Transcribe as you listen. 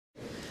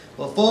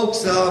Well,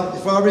 folks,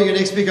 before I bring your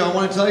next speaker, I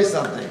want to tell you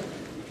something.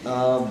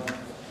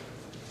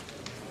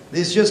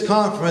 This year's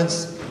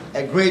conference,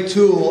 a great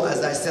tool,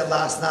 as I said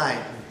last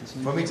night,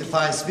 for me to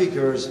find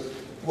speakers,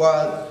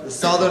 were the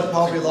Southern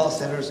Poverty Law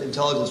Center's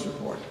intelligence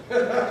report.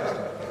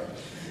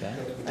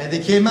 And they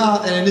came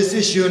out, and in this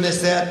issue, and they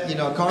said, you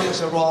know,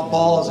 Congressman Ron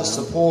Paul is a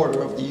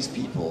supporter of these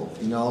people,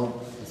 you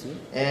know,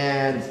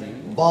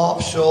 and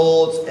Bob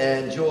Schultz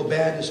and Joe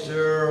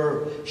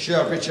Bannister,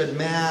 Sheriff Richard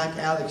Mack,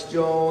 Alex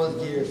Jones,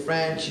 Gary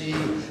Franchi,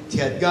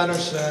 Ted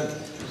Gunderson.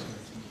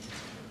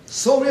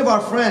 So many of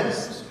our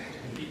friends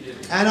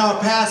and our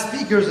past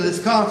speakers of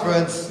this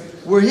conference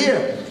were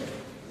here.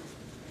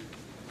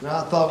 And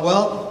I thought,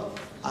 well,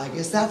 I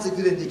guess that's a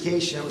good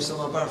indication of where some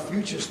of our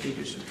future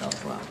speakers should come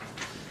from.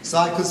 So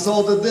I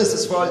consulted this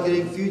as far as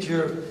getting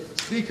future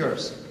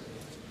speakers.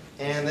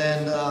 And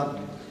then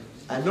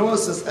I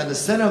noticed this, in the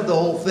center of the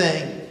whole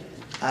thing,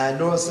 I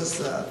noticed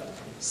this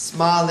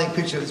smiling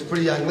picture of this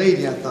pretty young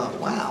lady. I thought,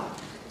 wow,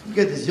 you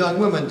get this young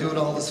woman doing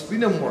all this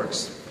freedom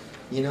works,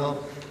 you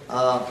know,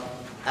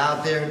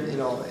 out there, you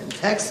know, in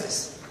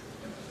Texas.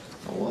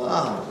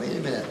 Wow, wait a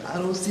minute, I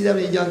don't see that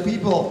many young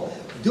people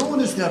doing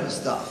this kind of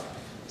stuff.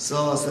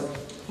 So I said,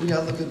 we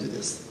gotta look into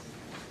this.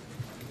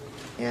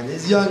 And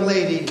this young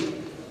lady,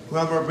 who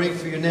I'm gonna bring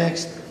for you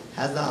next,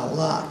 has done a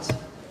lot.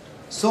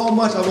 So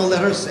much I won't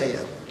let her say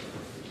it.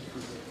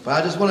 But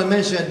I just want to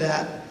mention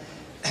that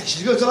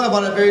she's going to talk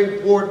about a very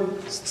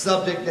important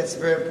subject that's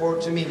very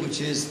important to me, which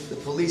is the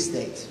police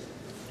state.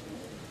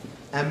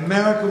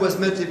 America was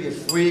meant to be a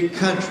free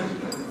country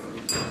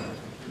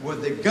where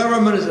the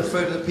government is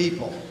afraid of the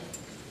people.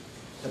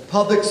 The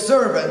public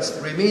servants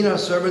remain our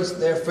servants,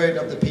 they're afraid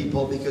of the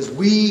people because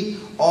we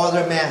are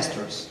their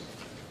masters.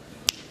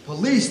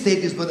 Police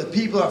state is where the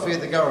people are afraid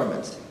of the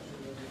government.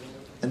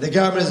 And the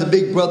government is a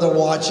big brother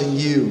watching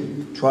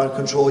you, trying to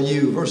control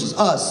you, versus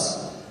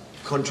us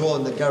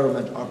controlling the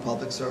government, our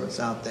public servants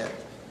out there.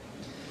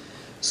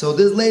 So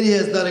this lady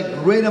has done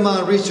a great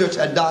amount of research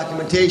and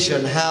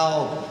documentation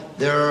how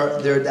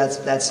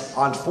that's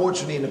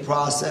unfortunately in the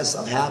process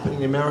of happening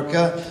in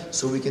America.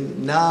 So we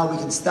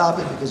can stop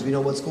it because we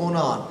know what's going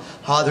on.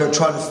 How they're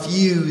trying to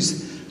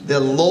fuse the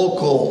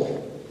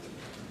local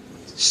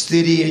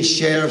city and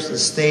sheriffs and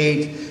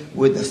state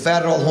with the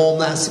federal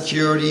Homeland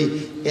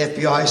Security,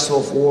 FBI, so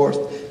forth,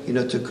 you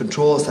know, to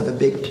control us, have a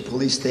big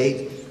police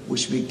state,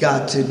 which we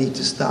need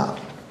to stop.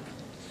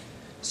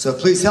 So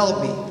please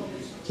help me.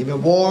 Give me a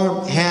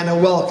warm hand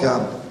and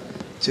welcome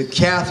to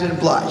Catherine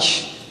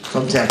Bleish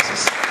from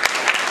Texas.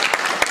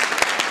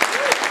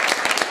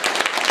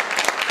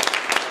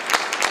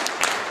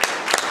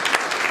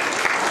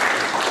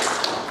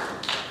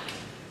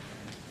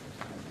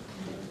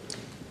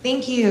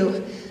 Thank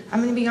you. I'm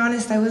going to be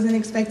honest, I wasn't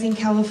expecting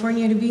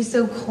California to be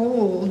so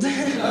cold.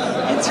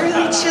 It's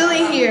really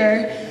chilly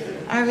here.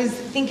 I was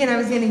thinking I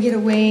was going to get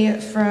away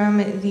from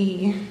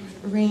the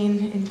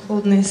rain and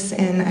coldness,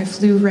 and I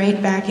flew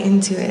right back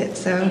into it.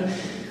 So,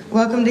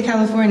 welcome to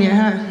California,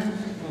 huh?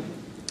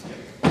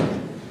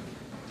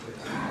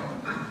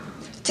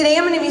 Today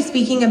I'm going to be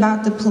speaking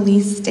about the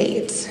police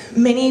state.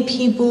 Many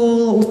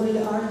people would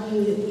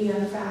argue that we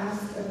are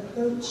fast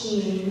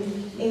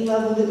approaching a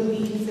level that would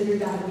be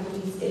considered that of a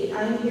police state.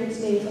 I'm here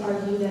today to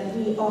argue that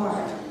we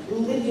are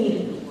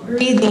living,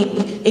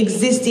 breathing,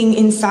 existing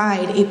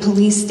inside a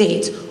police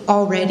state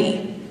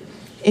already.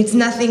 It's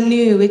nothing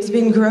new. It's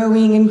been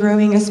growing and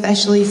growing,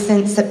 especially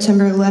since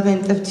September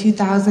 11th of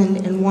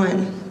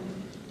 2001.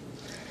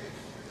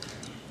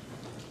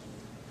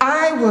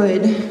 I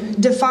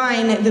would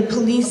define the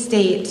police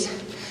state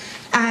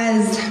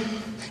as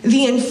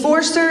the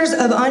enforcers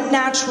of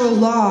unnatural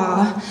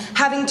law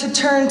having to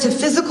turn to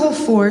physical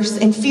force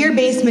and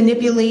fear-based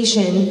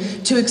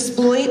manipulation to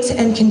exploit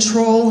and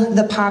control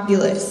the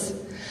populace.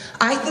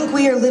 I think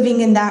we are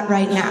living in that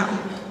right now.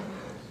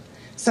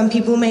 Some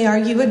people may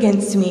argue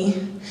against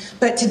me,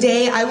 but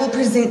today I will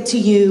present to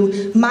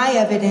you my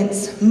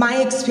evidence, my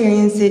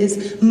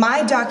experiences,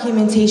 my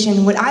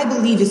documentation, what I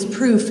believe is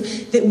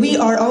proof that we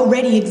are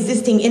already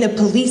existing in a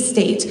police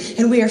state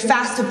and we are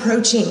fast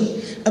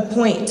approaching a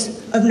point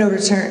of no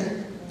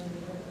return.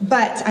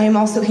 But I am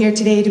also here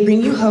today to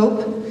bring you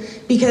hope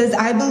because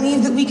I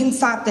believe that we can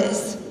stop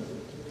this.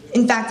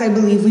 In fact, I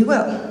believe we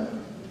will.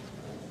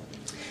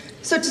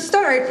 So to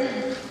start,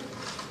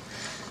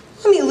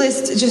 let me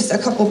list just a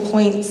couple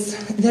points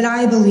that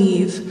I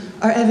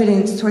believe are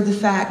evidence toward the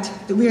fact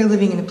that we are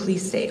living in a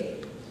police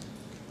state.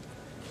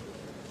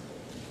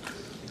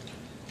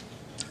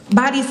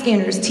 Body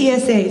scanners,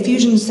 TSA,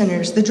 fusion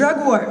centers, the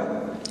drug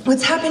war,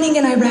 what's happening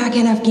in Iraq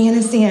and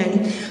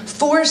Afghanistan,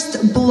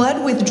 forced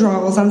blood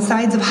withdrawals on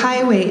sides of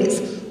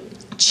highways,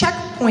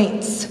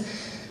 checkpoints,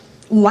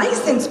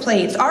 license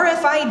plates,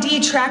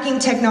 RFID tracking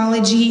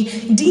technology,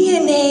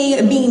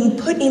 DNA being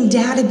put in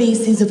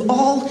databases of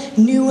all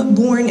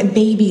newborn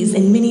babies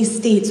in many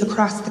states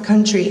across the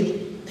country.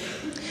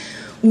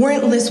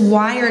 Warrantless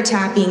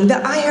wiretapping, the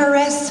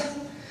IRS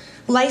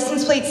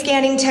license plate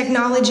scanning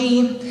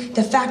technology,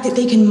 the fact that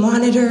they can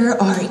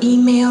monitor our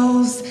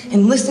emails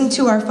and listen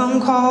to our phone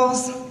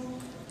calls.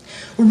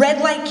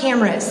 red light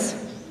cameras.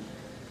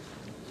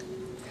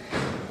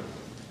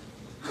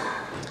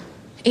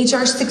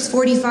 HR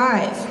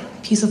 645.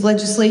 Piece of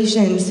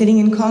legislation sitting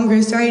in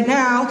Congress right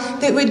now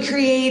that would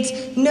create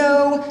fewer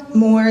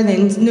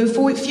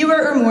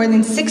or more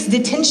than 6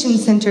 detention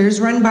centers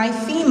run by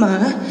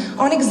FEMA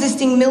on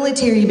existing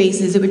military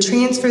bases. It would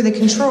transfer the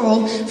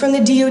control from the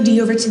DOD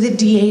over to the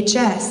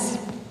DHS.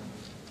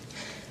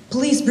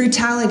 Police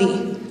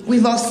brutality,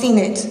 we've all seen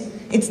it.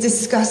 It's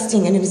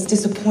disgusting and it's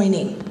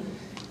disappointing.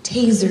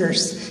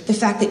 Tasers, the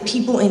fact that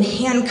people in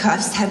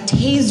handcuffs have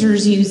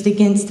tasers used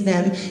against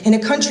them in a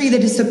country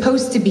that is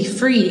supposed to be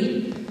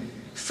free.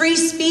 Free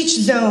speech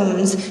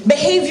zones,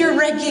 behavior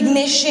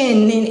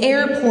recognition in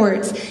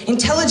airports,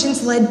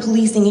 intelligence-led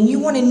policing, and you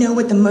want to know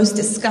what the most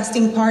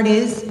disgusting part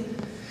is?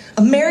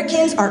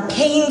 Americans are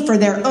paying for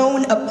their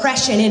own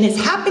oppression. It is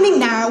happening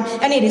now,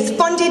 and it is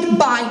funded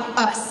by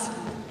us.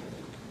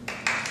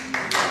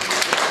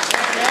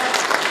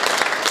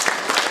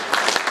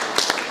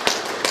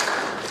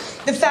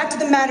 The fact of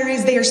the matter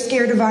is they are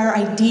scared of our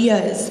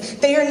ideas.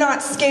 They are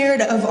not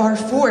scared of our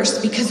force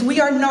because we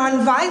are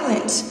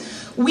nonviolent.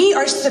 We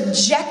are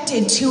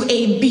subjected to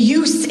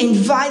abuse and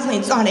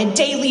violence on a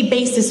daily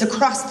basis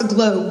across the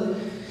globe.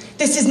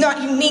 This is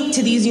not unique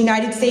to these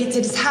United States.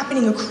 It is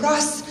happening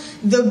across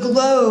the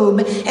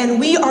globe, and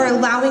we are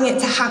allowing it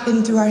to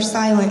happen through our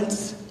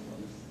silence.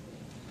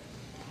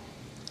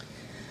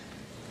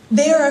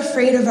 They are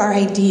afraid of our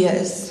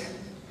ideas.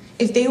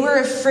 If they were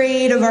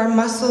afraid of our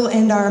muscle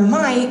and our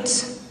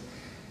might,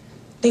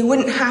 they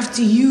wouldn't have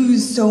to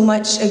use so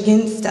much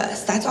against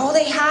us. That's all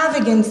they have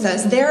against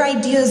us. Their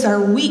ideas are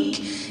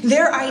weak.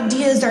 Their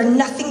ideas are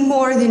nothing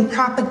more than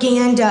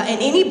propaganda,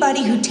 and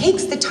anybody who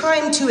takes the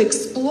time to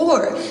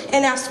explore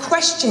and ask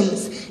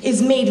questions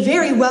is made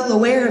very well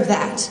aware of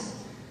that.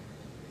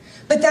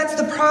 But that's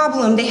the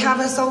problem. They have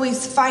us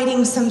always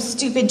fighting some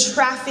stupid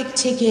traffic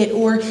ticket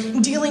or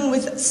dealing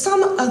with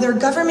some other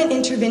government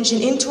intervention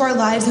into our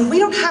lives, and we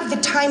don't have the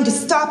time to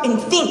stop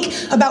and think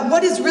about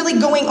what is really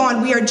going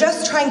on. We are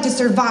just trying to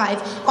survive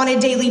on a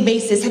daily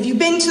basis. Have you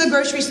been to the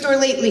grocery store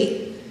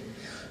lately?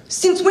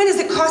 Since when does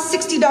it cost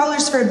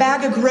 $60 for a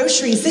bag of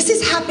groceries? This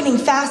is happening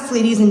fast,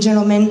 ladies and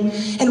gentlemen,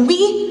 and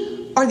we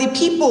are the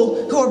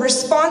people who are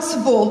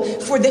responsible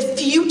for the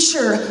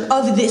future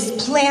of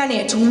this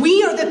planet.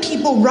 We are the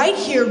people right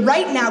here,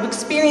 right now,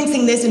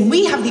 experiencing this, and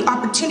we have the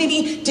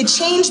opportunity to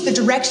change the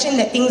direction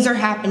that things are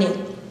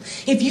happening.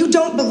 If you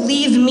don't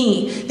believe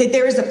me that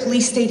there is a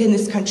police state in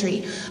this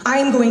country, I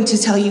am going to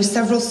tell you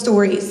several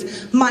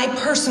stories, my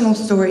personal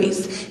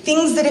stories,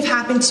 things that have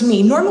happened to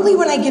me. Normally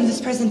when I give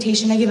this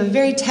presentation, I give a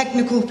very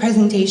technical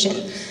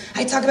presentation.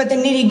 I talk about the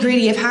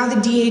nitty-gritty of how the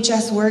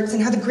DHS works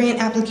and how the grant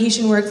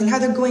application works and how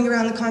they're going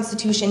around the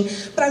Constitution,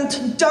 but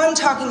I'm done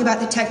talking about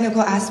the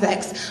technical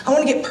aspects. I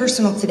want to get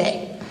personal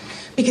today,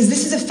 because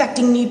this is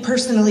affecting me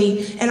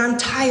personally, and I'm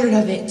tired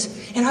of it.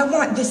 And I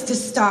want this to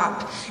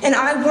stop. And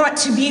I want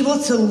to be able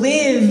to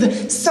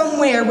live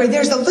somewhere where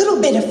there's a little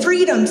bit of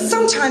freedom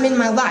sometime in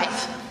my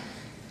life.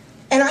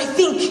 And I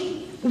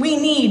think we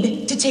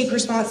need to take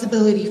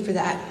responsibility for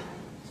that.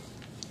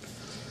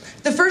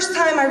 The first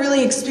time I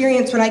really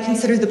experienced what I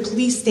consider the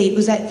police state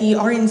was at the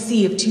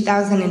RNC of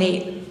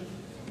 2008.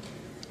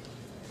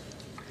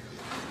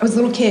 I was a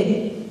little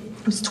kid.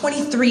 I was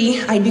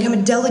 23. I'd become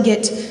a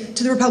delegate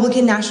to the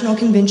Republican National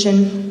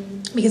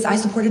Convention because I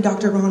supported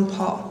Dr. Ron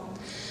Paul.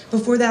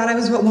 Before that, I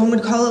was what one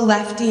would call a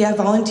lefty. I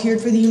volunteered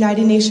for the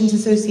United Nations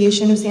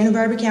Association of Santa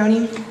Barbara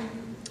County.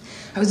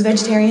 I was a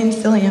vegetarian,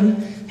 still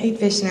am. I eat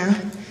fish now.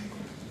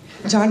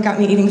 John got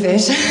me eating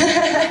fish.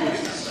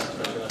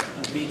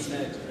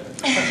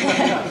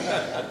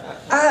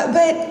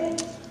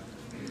 But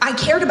I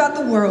cared about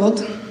the world,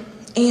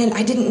 and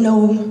I didn't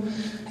know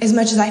as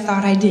much as I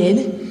thought I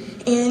did.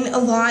 And a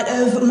lot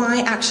of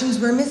my actions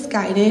were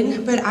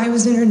misguided, but I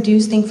was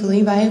introduced,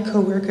 thankfully, by a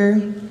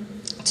coworker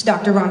to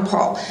Dr. Ron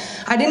Paul.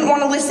 I didn't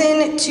want to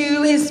listen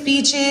to his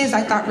speeches.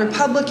 I thought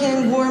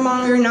Republican,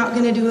 warmonger, not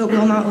going to do it,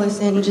 will not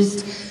listen,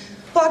 just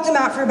blocked him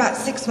out for about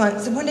 6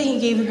 months. And one day he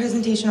gave a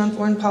presentation on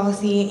foreign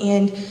policy,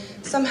 and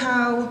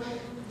somehow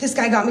this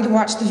guy got me to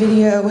watch the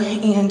video,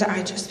 and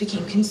I just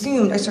became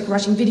consumed. I started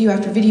watching video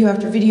after video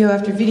after video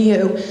after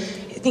video,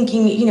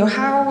 thinking, you know,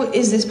 how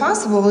is this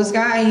possible? This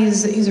guy,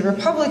 he's a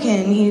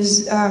Republican.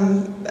 He's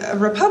a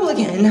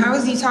Republican. How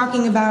is he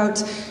talking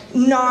about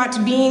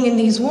not being in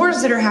these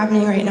wars that are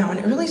happening right now? And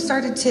it really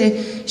started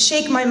to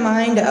shake my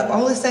mind up.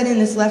 All of a sudden,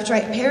 this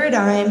left-right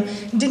paradigm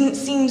didn't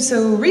seem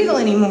so real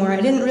anymore.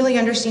 I didn't really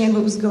understand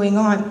what was going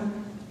on.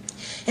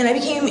 And I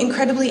became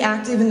incredibly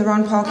active in the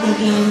Ron Paul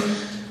campaign.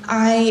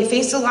 I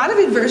faced a lot of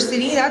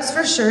adversity, that's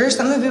for sure.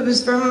 Some of it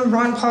was from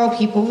Ron Paul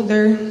people.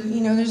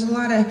 There's a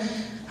lot of,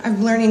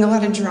 I'm learning a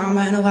lot of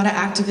drama and a lot of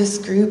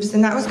activist groups,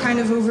 and that was kind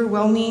of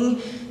overwhelming,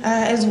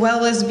 as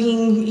well as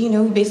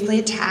being, basically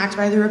attacked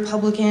by the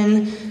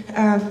Republican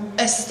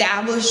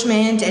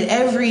establishment at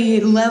every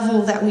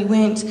level that we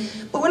went.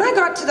 But when I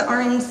got to the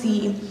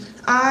RNC,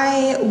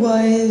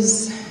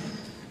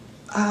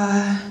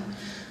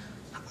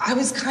 I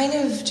was kind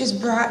of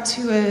just brought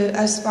to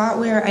a spot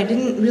where I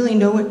didn't really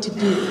know what to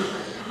do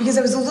because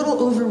I was a little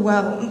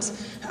overwhelmed.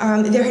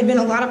 There had been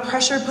a lot of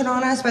pressure put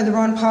on us by the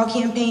Ron Paul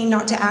campaign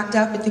not to act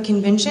up at the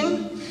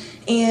convention.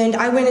 And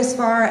I went as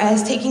far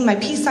as taking my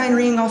peace sign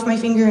ring off my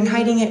finger and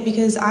hiding it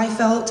because I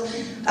felt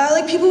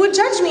like people would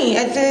judge me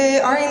at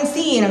the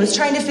RNC, and I was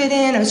trying to fit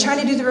in, I was trying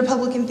to do the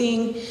Republican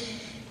thing.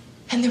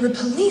 And there were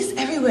police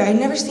everywhere. I'd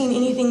never seen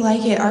anything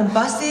like it. Our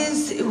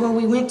buses, well,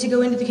 we went to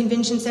go into the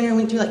convention center,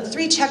 went through like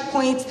 3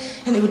 checkpoints,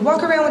 and they would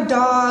walk around with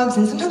dogs,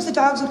 and sometimes the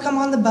dogs would come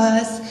on the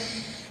bus.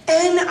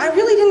 And I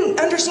really didn't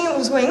understand what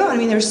was going on. I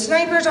mean, there were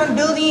snipers on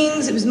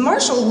buildings. It was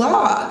martial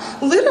law,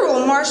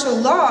 literal martial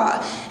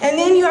law. And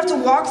then you have to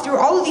walk through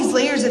all of these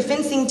layers of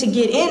fencing to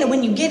get in. And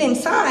when you get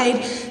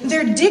inside,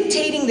 they're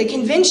dictating the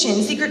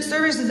convention. Secret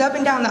Service is up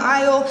and down the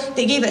aisle.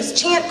 They gave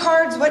us chant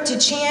cards, what to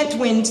chant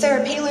when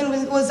Sarah Palin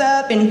was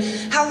up, and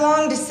how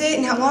long to sit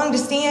and how long to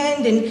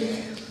stand. And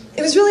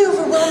it was really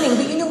overwhelming.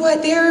 But you know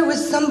what? There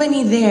was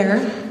somebody there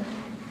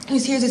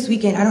who's here this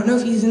weekend. I don't know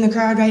if he's in the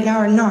crowd right now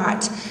or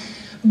not.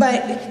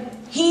 But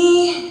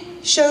he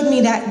showed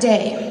me that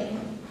day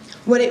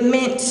what it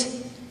meant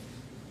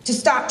to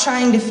stop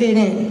trying to fit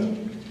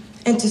in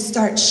and to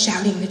start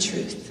shouting the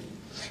truth.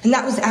 And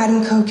that was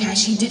Adam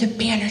Kokesh. He did a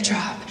banner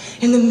drop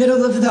in the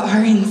middle of the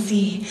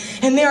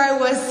RNC. And there I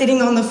was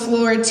sitting on the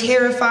floor,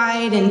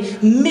 terrified and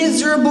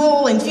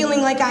miserable and feeling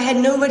like I had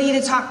nobody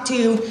to talk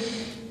to.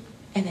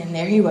 And then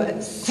there he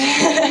was,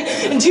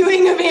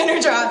 doing a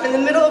banner drop in the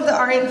middle of the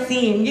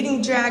RNC and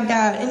getting dragged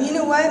out. And you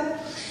know what?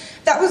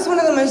 That was one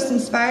of the most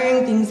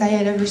inspiring things I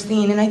had ever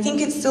seen, and I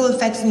think it still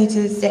affects me to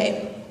this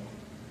day.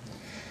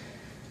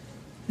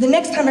 The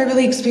next time I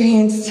really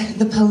experienced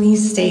the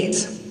police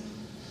state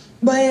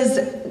was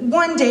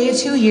one day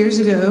 2 years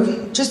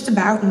ago, just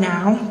about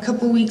now, a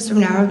couple weeks from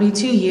now, it'll be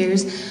 2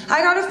 years.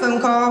 I got a phone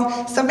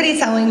call, somebody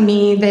telling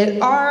me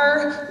that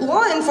our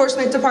law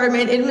enforcement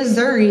department in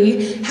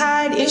Missouri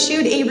had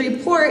issued a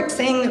report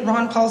saying that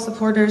Ron Paul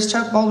supporters,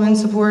 Chuck Baldwin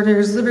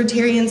supporters,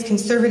 libertarians,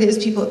 conservatives,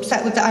 people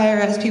upset with the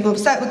IRS, people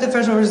upset with the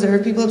Federal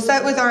Reserve, people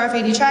upset with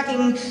RFID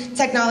tracking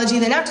technology,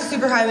 the NAFTA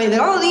superhighway,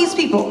 that all of these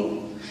people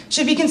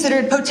should be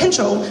considered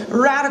potential,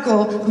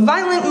 radical,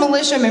 violent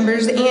militia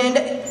members,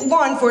 and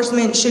law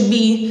enforcement should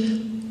be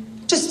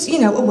just,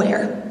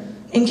 aware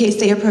in case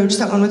they approach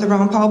someone with a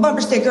Ron Paul bumper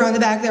sticker on the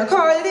back of their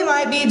car that they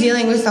might be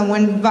dealing with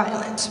someone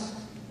violent.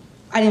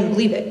 I didn't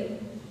believe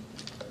it.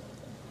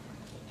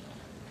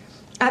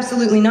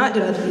 Absolutely not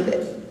did I believe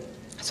it.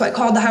 So I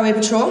called the Highway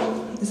Patrol.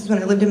 This is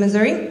when I lived in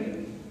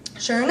Missouri.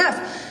 Sure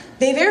enough,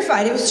 they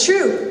verified it was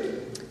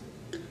true.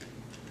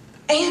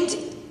 And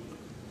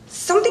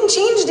something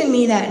changed in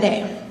me that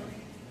day.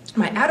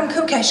 My Adam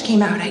Kokesh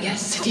came out, I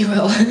guess, if you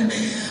will.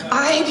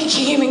 I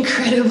became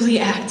incredibly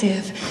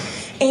active.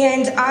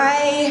 And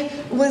I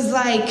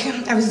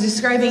was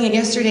describing it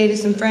yesterday to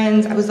some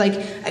friends. I was like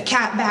a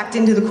cat backed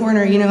into the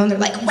corner, and they're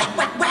like, wah,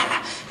 wah,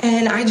 wah.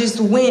 And I just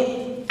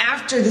went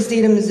after the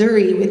state of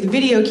Missouri with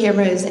video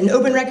cameras and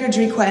open records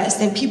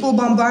requests and people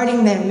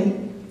bombarding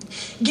them.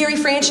 Gary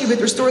Franchi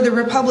with Restore the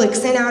Republic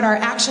sent out our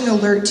action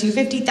alert to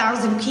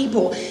 50,000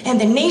 people,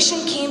 and the nation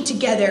came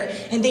together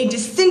and they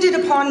descended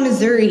upon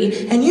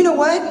Missouri. And you know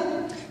what?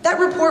 That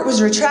report was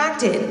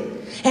retracted.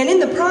 And in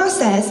the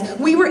process,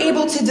 we were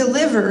able to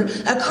deliver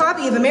a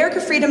copy of America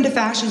Freedom to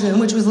Fascism,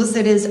 which was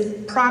listed as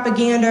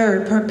propaganda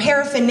or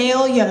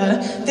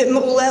paraphernalia that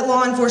will let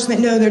law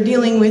enforcement know they're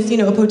dealing with,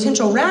 a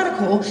potential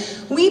radical.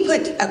 We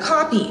put a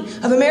copy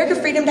of America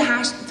Freedom to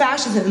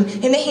Fascism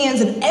in the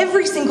hands of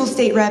every single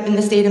state rep in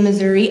the state of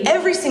Missouri,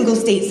 every single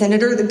state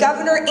senator, the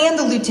governor, and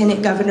the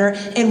lieutenant governor.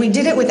 And we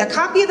did it with a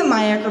copy of the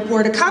MIAC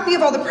report, a copy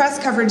of all the press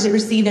coverage it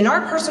received, and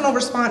our personal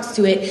response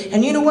to it.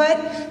 And you know what?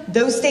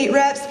 Those state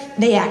reps,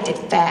 they acted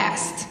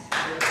fast.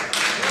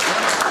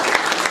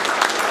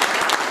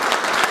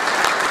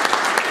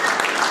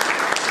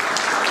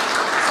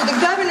 So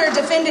the governor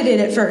defended it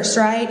at first,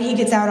 right? He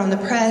gets out on the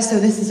press, so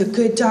this is a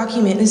good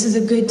document, this is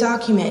a good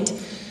document.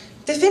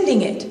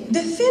 Defending it,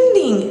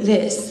 defending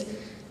this.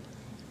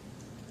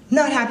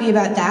 Not happy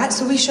about that,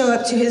 so we show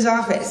up to his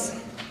office.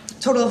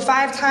 Total of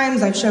 5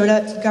 times I've showed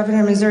up to Governor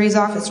of Missouri's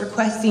office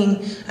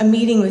requesting a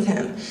meeting with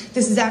him.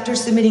 This is after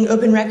submitting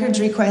open records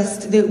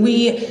requests that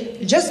we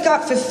just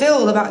got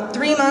fulfilled about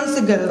 3 months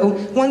ago,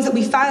 ones that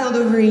we filed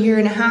over a year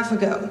and a half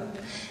ago.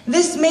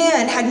 This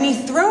man had me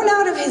thrown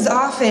out of his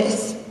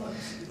office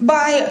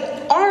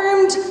by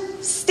armed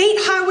state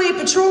highway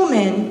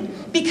patrolmen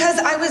because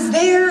I was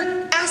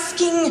there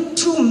asking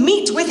to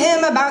meet with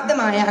him about the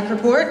MIAC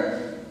report.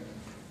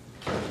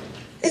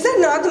 Is that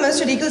not the most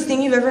ridiculous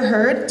thing you've ever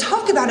heard?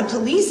 Talk about a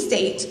police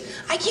state.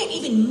 I can't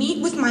even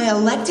meet with my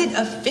elected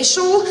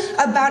official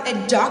about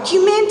a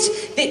document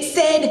that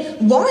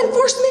said law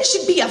enforcement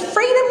should be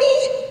afraid of me.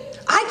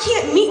 I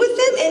can't meet with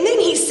them, and then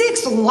he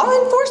sicks law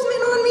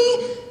enforcement on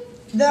me.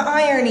 The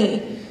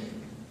irony.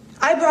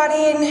 I brought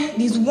in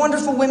these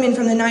wonderful women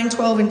from the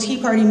 9/12 and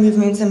Tea Party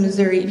movements in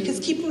Missouri,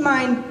 because keep in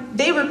mind,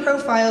 they were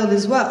profiled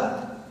as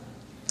well.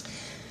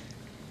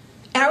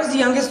 And I was the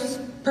youngest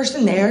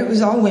person there. It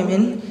was all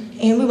women.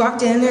 And we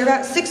walked in, there were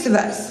about 6 of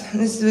us.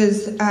 And this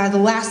was the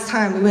last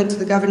time we went to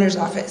the governor's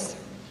office.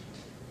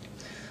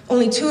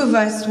 Only 2 of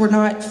us were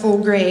not full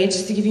grade,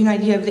 just to give you an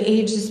idea of the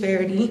age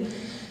disparity.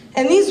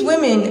 And these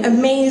women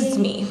amazed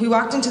me. We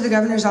walked into the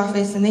governor's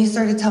office and they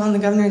started telling the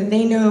governor that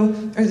they know,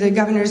 or the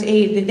governor's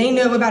aide, that they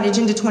know about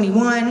Agenda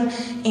 21,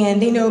 and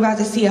they know about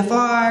the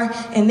CFR,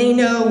 and they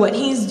know what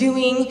he's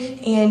doing,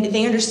 and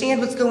they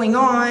understand what's going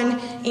on,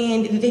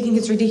 and they think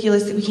it's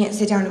ridiculous that we can't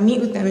sit down and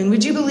meet with them. And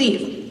would you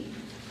believe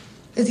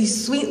that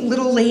these sweet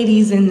little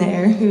ladies in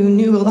there who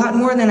knew a lot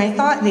more than I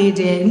thought they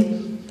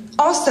did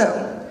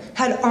also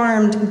had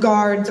armed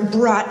guards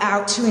brought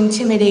out to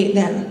intimidate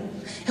them?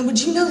 And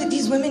would you know that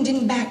these women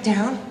didn't back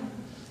down?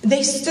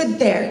 They stood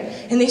there,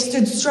 and they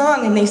stood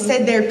strong, and they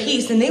said their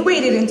piece, and they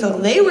waited until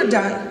they were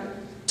done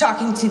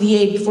talking to the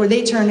aide before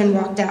they turned and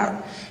walked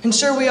out. And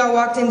sure, we all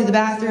walked into the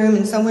bathroom,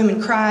 and some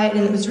women cried,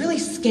 and it was really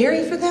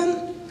scary for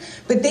them,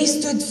 but they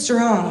stood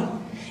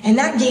strong, and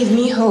that gave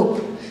me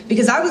hope,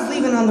 because I was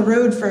leaving on the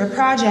road for a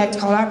project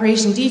called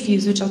Operation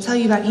Defuse, which I'll tell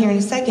you about here in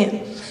a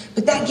second,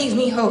 but that gave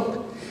me hope.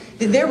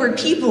 That there were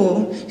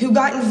people who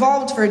got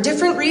involved for a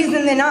different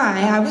reason than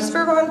I was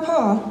for Ron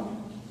Paul,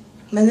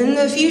 and then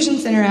the Fusion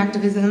Center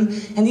activism,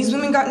 and these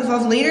women got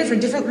involved later for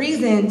different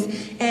reasons,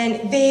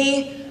 and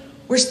they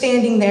were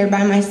standing there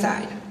by my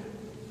side.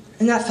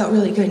 And that felt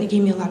really good, and it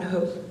gave me a lot of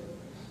hope.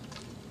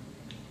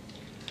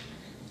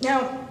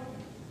 Now,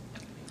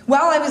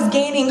 while I was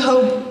gaining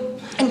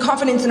hope and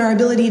confidence in our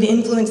ability to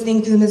influence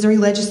things through the Missouri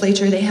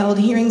legislature, they held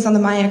hearings on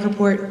the MIAC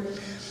report.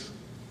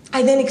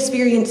 I then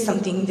experienced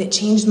something that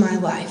changed my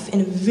life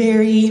in a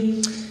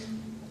very,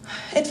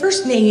 at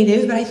first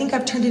negative, but I think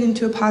I've turned it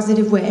into a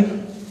positive way.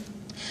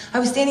 I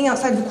was standing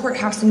outside of a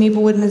courthouse in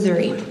Maplewood,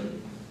 Missouri,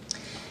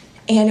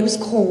 and it was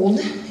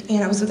cold,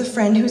 and I was with a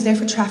friend who was there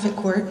for traffic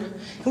court,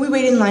 and we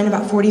waited in line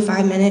about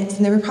 45 minutes,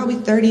 and there were probably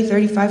 30,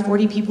 35,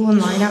 40 people in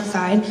line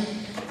outside,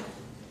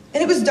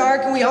 and it was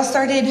dark, and we all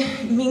started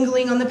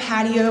mingling on the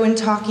patio and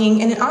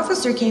talking, and an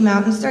officer came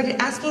out and started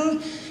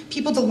asking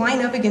people to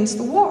line up against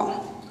the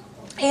wall.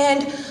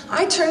 And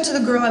I turned to the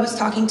girl I was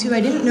talking to.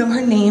 I didn't know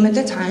her name at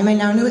the time. I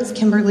now know it's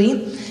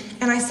Kimberly.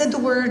 And I said the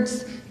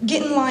words,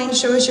 "Get in line,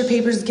 show us your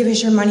papers, give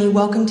us your money,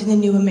 welcome to the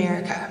new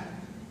America."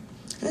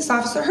 And this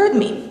officer heard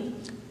me.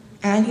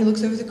 And he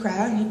looks over the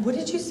crowd and he, "What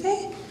did you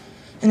say?"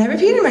 And I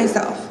repeated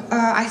myself.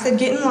 I said,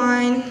 "Get in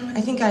line."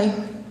 I think I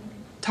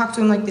talked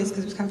to him like this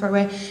because it was kind of far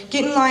away.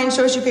 "Get in line,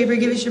 show us your paper,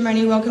 give us your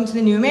money, welcome to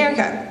the new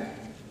America."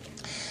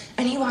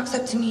 And he walks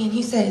up to me and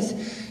he says,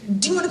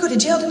 "Do you want to go to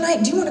jail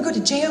tonight? Do you want to go to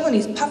jail?" And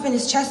he's puffing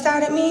his chest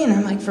out at me. And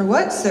I'm like, "For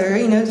what, sir?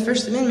 You know, the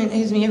First Amendment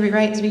gives me every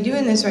right to be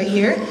doing this right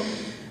here."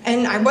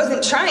 And I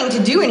wasn't trying to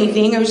do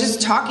anything. I was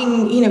just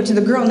talking, you know, to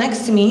the girl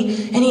next to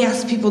me. And he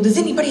asked people, "Does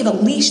anybody have a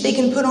leash they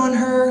can put on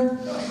her?"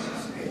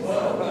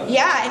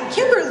 Yeah, and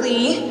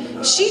Kimberly,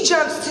 she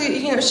jumps to,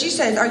 you know, she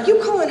says, "Are you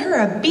calling her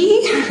a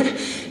bee?"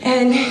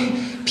 And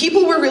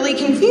people were really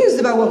confused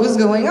about what was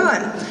going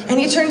on. And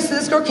he turns to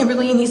this girl,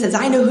 Kimberly, and he says,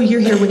 "I know who you're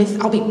here with.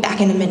 I'll be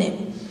back in a minute."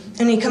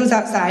 And he comes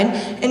outside,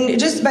 and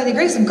just by the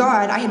grace of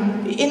God, I had,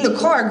 in the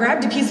car,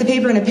 grabbed a piece of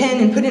paper and a pen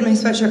and put it in my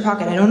sweatshirt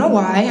pocket. I don't know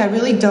why, I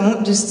really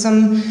don't, just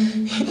some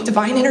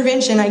divine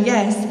intervention, I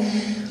guess.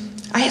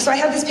 So I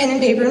have this pen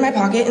and paper in my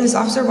pocket, and this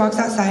officer walks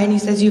outside, and he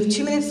says, "You have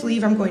 2 minutes to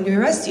leave, I'm going to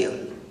arrest you,"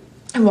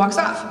 and walks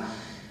off.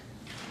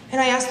 And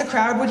I asked the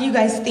crowd, "What do you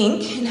guys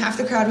think?" And half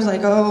the crowd was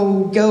like,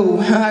 "Oh, go,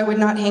 I would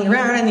not hang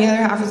around," and the other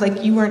half was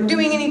like, "You weren't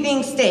doing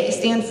anything,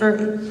 stand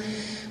firm."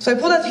 So I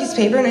pulled out a piece of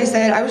paper and I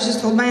said, "I was just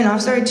told by an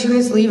officer I had 2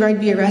 minutes to leave or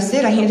I'd be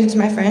arrested." I handed it to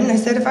my friend and I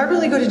said, "If I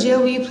really go to jail,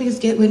 will you please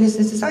get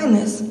witnesses to sign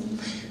this?"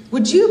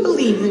 Would you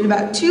believe that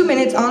about 2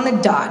 minutes on the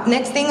dot,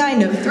 next thing I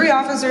know, 3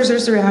 officers are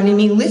surrounding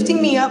me,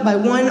 lifting me up by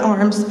one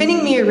arm,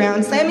 spinning me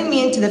around, slamming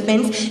me into the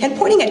fence, and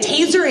pointing a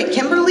taser at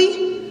Kimberly?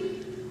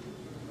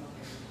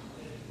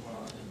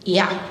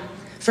 Yeah.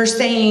 For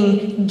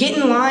saying, "Get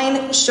in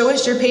line, show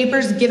us your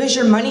papers, give us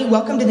your money,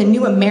 welcome to the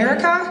new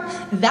America."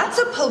 That's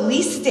a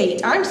police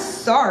state. I'm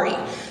sorry.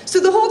 So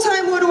the whole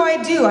time, what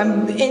do?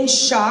 I'm in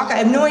shock. I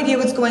have no idea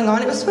what's going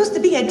on. It was supposed to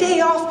be a day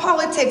off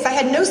politics. I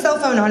had no cell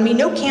phone on me,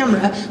 no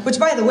camera, which,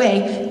 by the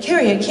way,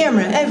 carry a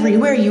camera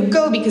everywhere you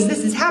go because this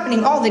is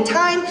happening all the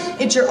time.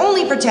 It's your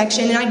only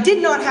protection, and I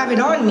did not have it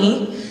on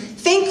me.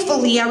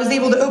 Thankfully, I was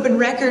able to open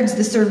records,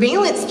 the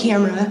surveillance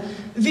camera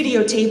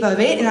videotape of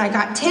it, and I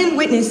got 10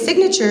 witness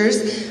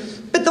signatures.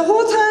 But the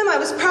whole time I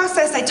was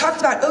processed, I talked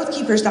about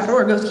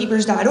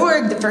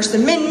oathkeepers.org, the First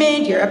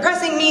Amendment, you're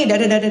oppressing me,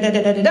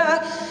 da-da-da-da-da-da-da-da.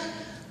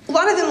 A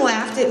lot of them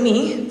laughed at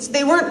me.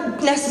 They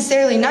weren't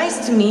necessarily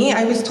nice to me.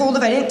 I was told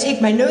if I didn't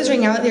take my nose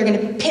ring out, they were going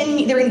to pin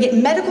me, they were going to get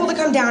medical to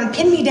come down,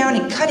 pin me down,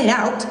 and cut it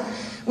out.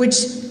 Which,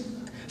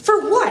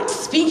 for what?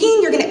 Speaking?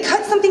 You're going to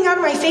cut something out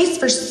of my face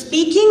for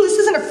speaking? This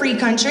isn't a free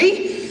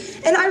country.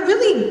 And I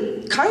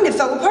really kind of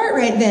fell apart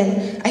right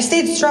then. I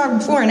stayed strong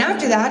before and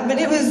after that, but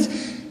it was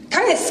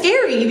kind of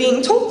scary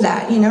being told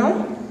that, you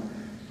know?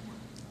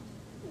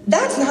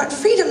 That's not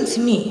freedom to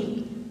me.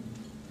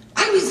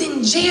 I was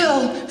in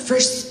jail for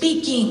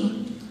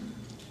speaking.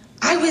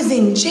 I was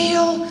in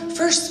jail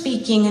for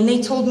speaking, and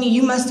they told me,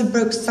 you must have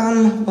broke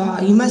some law.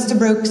 You must have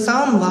broke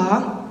some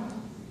law.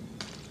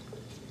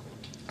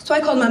 So I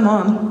called my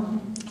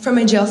mom from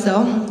my jail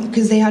cell,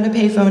 because they had a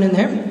payphone in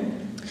there,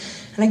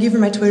 and I gave her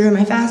my Twitter and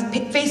my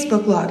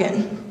Facebook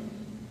login.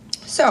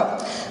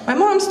 So my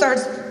mom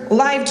starts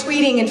live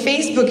tweeting and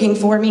Facebooking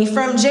for me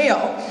from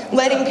jail,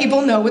 letting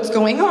people know what's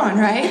going on,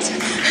 right?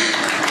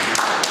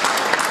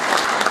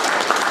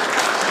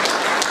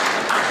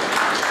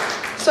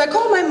 So I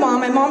called my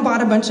mom. My mom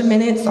bought a bunch of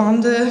minutes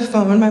on the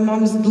phone. My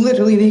mom's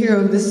literally the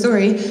hero of this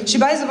story. She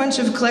buys a bunch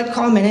of collect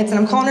call minutes, and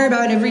I'm calling her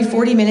about every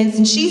 40 minutes,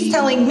 and she's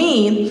telling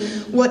me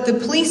what the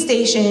police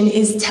station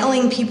is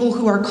telling people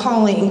who are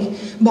calling,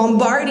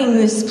 bombarding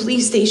this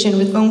police station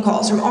with phone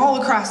calls from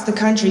all across the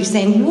country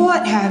saying,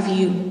 what have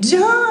you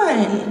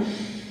done?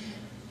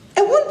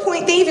 At one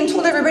point, they even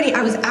told everybody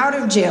I was out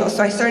of jail,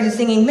 so I started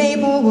singing,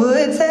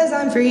 Maplewood says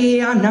I'm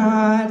free, I'm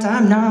not,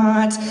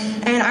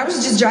 and I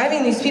was just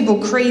driving these people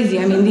crazy,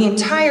 I mean, the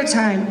entire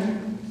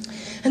time.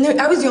 And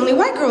I was the only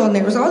white girl, and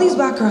there was all these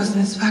black girls,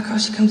 and this black girl,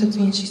 she comes up to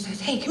me and she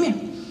says, hey, come here.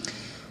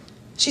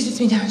 She sits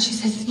me down, she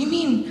says, you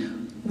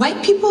mean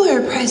white people are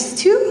oppressed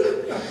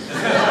too?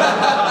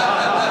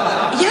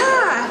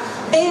 Yeah.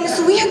 And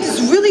so we had this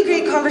really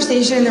great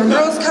conversation. There were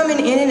girls coming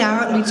in and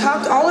out, and we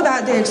talked all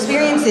about their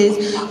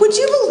experiences. Would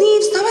you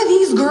believe some of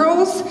these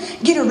girls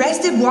get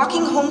arrested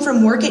walking home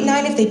from work at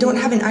night if they don't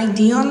have an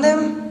ID on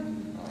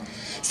them?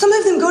 Some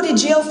of them go to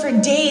jail for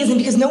days, and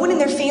because no one in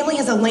their family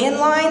has a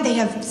landline, they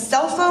have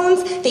cell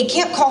phones, they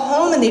can't call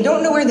home, and they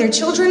don't know where their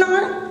children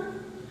are.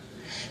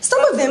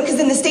 Some of them,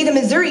 because in the state of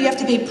Missouri, you have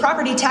to pay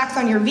property tax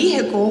on your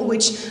vehicle,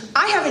 which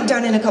I haven't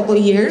done in a couple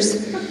of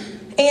years,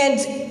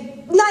 and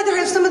neither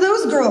have some of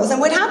those girls. And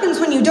what happens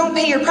when you don't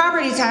pay your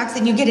property tax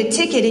and you get a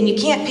ticket and you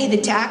can't pay the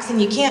tax and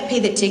you can't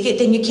pay the ticket,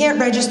 then you can't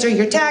register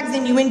your tags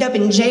and you end up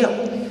in jail.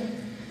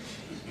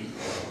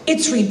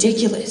 It's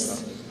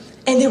ridiculous.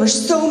 And there were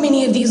so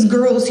many of these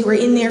girls who were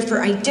in there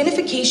for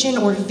identification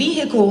or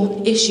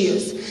vehicle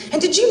issues.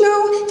 And did you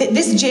know that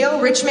this jail,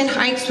 Richmond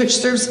Heights, which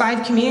serves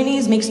 5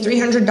 communities, makes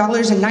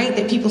 $300 a night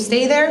that people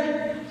stay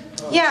there?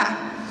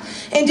 Yeah.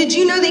 And did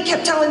you know they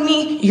kept telling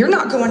me, you're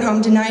not going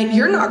home tonight,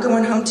 you're not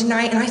going home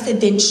tonight. And I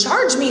said, then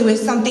charge me with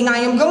something, I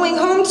am going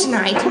home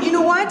tonight. And you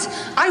know what?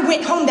 I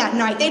went home that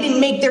night. They didn't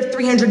make their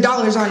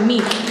 $300 on me.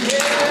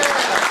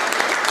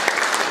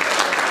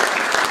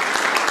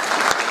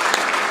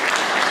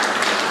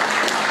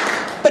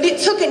 But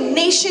it took a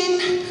nation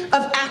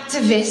of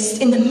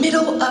activists in the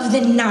middle of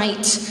the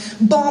night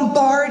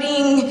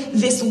bombarding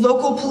this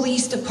local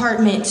police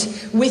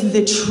department with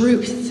the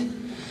truth.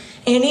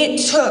 And it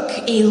took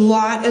a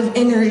lot of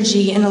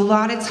energy and a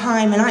lot of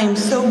time, and I am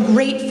so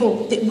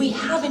grateful that we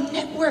have a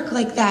network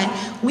like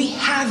that. We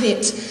have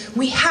it.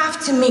 We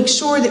have to make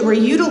sure that we're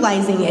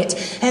utilizing it.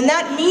 And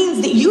that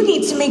means that you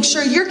need to make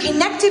sure you're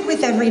connected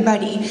with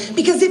everybody.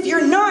 Because if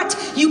you're not,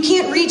 you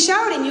can't reach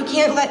out and you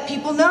can't let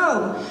people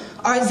know.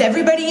 Is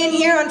everybody in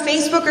here on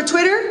Facebook or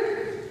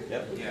Twitter?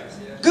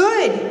 Yep.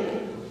 Good.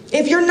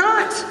 If you're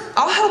not,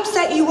 I'll help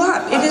set you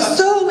up. It is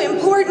so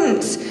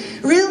important,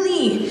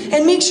 really.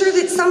 And make sure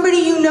that somebody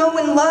you know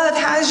and love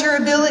has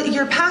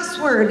your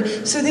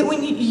password, so that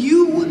when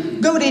you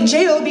go to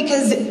jail,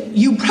 because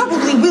you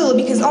probably will,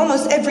 because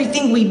almost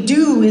everything we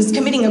do is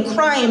committing a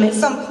crime at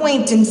some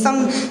point in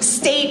some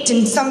state,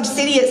 in some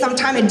city, at some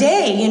time of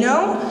day, you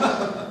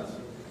know?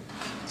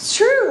 It's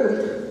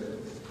true.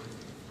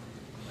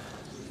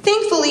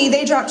 Thankfully,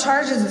 they dropped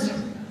charges.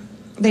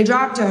 They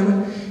dropped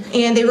them.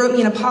 And they wrote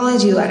me an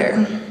apology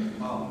letter.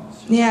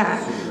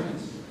 Yeah.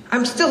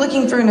 I'm still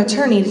looking for an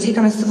attorney to take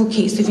on a civil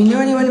case. If you know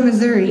anyone in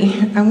Missouri,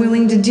 I'm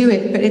willing to do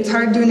it, but it's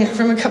hard doing it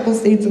from a couple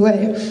states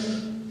away.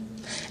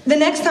 The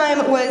next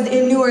time was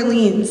in New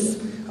Orleans.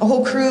 A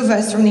whole crew of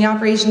us from the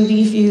Operation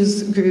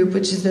Defuse group,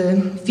 which is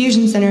the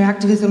Fusion Center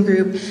activism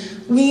group,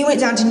 we went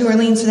down to New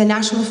Orleans for the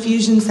National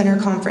Fusion Center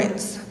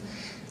Conference.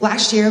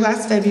 Last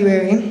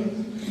February,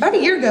 about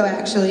a year ago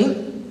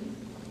actually.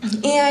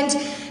 And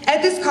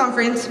at this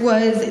conference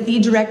was the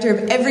director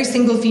of every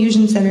single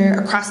fusion center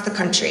across the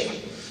country.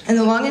 And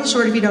the long and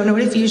short, if you don't know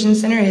what a fusion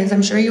center is,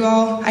 I'm sure you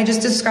all, I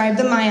just described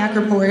the MIAC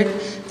report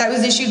that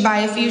was issued by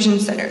a fusion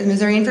center. The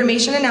Missouri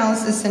Information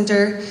Analysis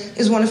Center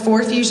is one of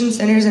 4 fusion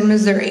centers in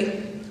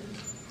Missouri.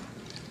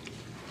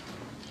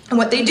 And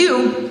what they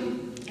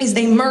do is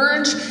they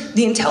merge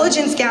the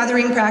intelligence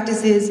gathering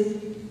practices,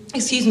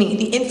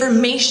 the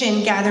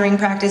information gathering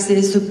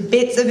practices, so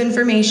bits of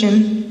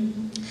information,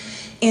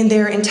 and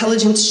their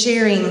intelligence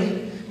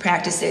sharing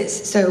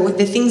practices. So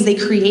the things they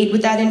create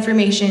with that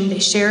information, they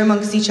share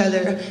amongst each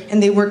other,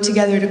 and they work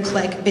together to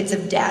collect bits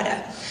of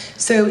data.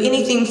 So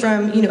anything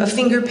from, a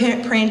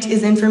fingerprint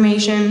is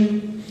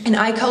information, an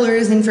eye color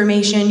is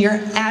information,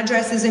 your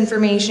address is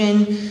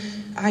information,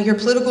 your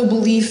political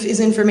belief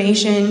is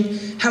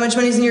information, how much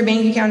money is in your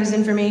bank account is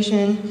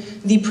information.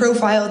 The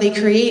profile they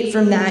create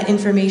from that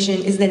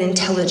information is then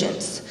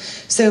intelligence.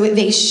 So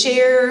they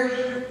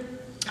share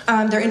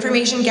their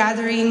information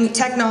gathering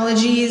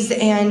technologies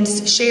and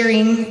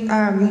sharing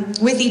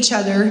with each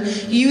other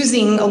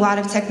using a lot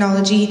of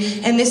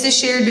technology. And this is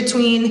shared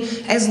between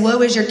as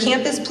low as your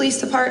campus police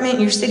department,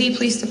 your city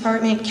police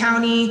department,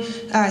 county,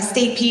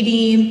 state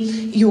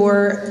PD,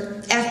 your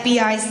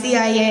FBI,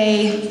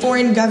 CIA,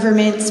 foreign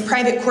governments,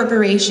 private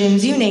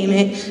corporations, you name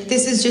it.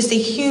 This is just a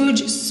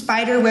huge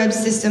spider web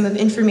system of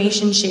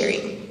information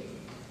sharing.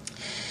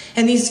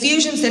 And these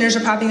fusion centers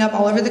are popping up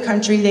all over the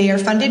country. They are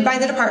funded by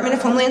the Department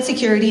of Homeland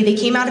Security. They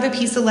came out of a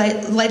piece of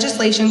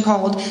legislation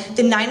called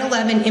the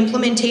 9/11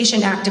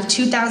 Implementation Act of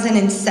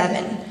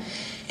 2007.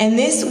 And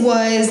this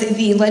was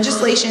the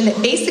legislation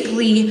that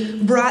basically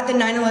brought the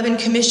 9/11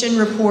 Commission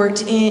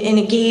report in, and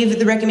it gave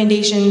the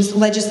recommendations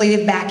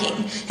legislative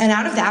backing. And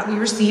out of that, we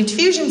received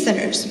fusion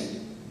centers.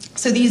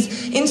 So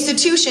these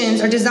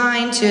institutions are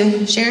designed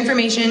to share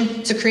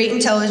information, to create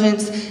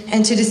intelligence,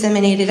 and to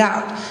disseminate it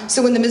out.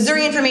 So when the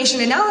Missouri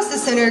Information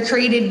Analysis Center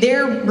created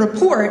their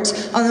report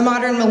on the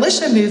modern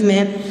militia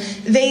movement,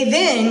 they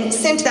then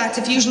sent that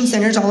to fusion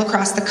centers all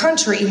across the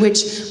country,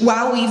 which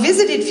while we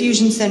visited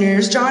fusion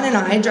centers, John and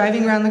I,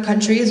 driving around the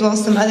country, as well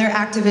as some other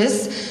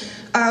activists,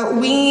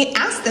 we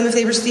asked them if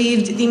they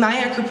received the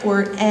MIAC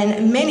report,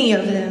 and many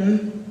of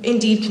them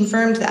indeed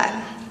confirmed that.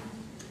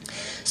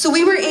 So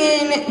we were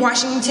in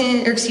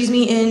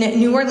in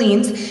New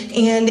Orleans,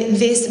 and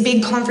this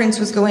big conference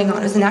was going on.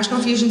 It was the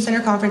National Fusion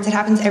Center Conference. It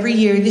happens every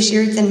year. This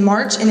year it's in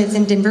March, and it's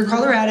in Denver,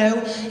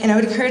 Colorado, and I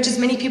would encourage as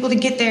many people to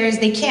get there as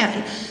they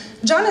can.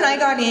 John and I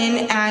got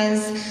in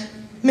as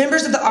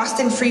members of the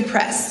Austin Free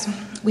Press.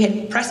 We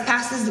had press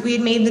passes that we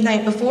had made the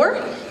night before,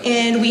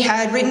 and we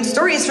had written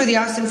stories for the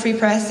Austin Free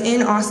Press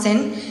in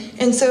Austin.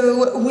 And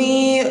so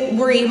we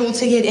were able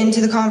to get into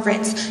the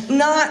conference.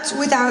 Not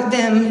without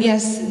them,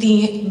 yes,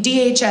 the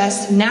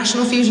DHS,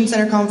 National Fusion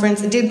Center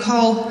Conference, did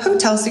call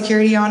hotel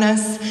security on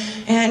us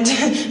and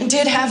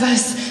did have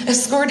us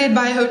escorted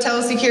by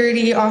hotel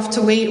security off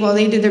to wait while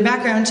they did their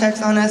background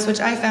checks on us, which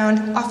I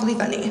found awfully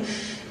funny.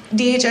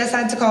 DHS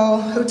had to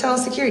call hotel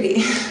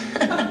security.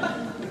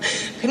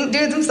 Couldn't do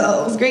it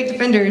themselves, great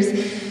defenders.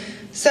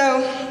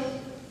 So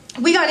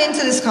we got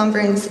into this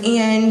conference,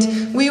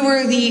 and we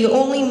were the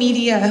only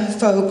media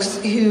folks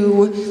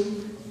who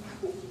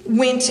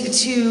went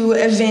to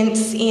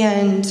events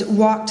and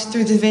walked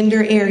through the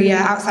vendor area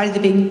outside of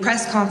the big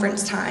press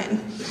conference time.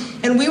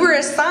 And we were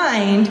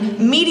assigned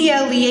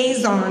media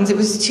liaisons. It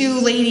was two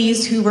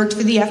ladies who worked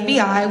for the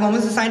FBI. One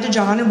was assigned to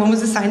John and one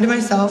was assigned to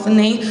myself, and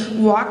they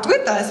walked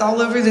with us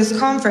all over this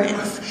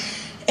conference.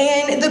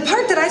 And the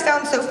part that I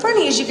found so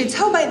funny is you could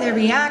tell by their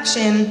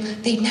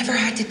reaction, they'd never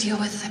had to deal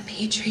with a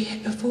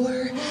Patriot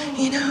before,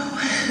 you know?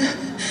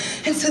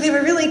 And so they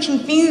were really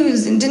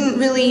confused and didn't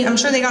really, I'm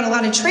sure they got a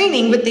lot of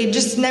training, but they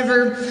just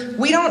never,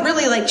 we don't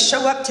really like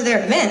show up to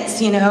their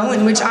events, you know,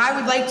 and which I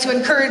would like to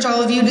encourage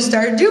all of you to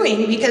start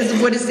doing because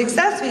of what a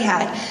success we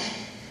had.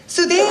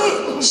 So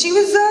she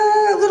was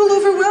a little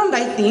overwhelmed,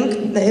 I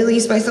think, at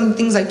least by some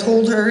things I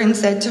told her and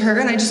said to her,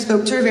 and I just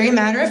spoke to her very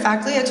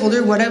matter-of-factly. I told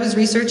her what I was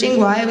researching,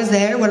 why I was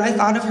there, what I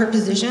thought of her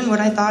position, what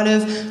I thought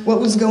of what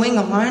was going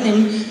on,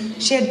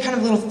 and she had kind of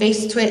a little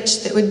face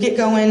twitch that would get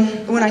going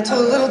when I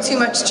told a little too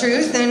much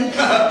truth, and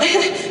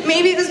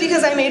maybe it was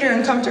because I made her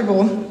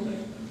uncomfortable.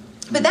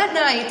 But that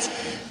night,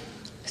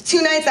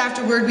 2 nights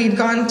afterward, we'd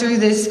gone through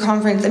this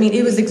conference. I mean,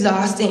 it was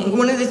exhausting.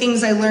 One of the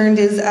things I learned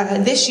is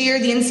this year,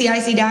 the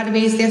NCIC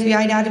database, the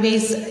FBI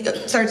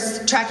database,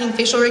 starts tracking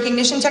facial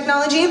recognition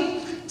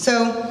technology.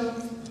 So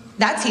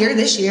that's here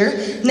this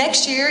year.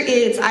 Next year,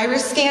 it's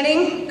iris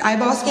scanning,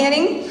 eyeball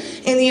scanning.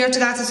 And the year after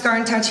that's a scar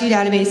and tattoo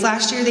database.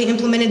 Last year, they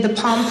implemented the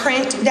palm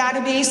print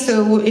database.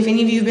 So if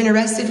any of you have been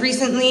arrested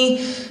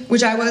recently,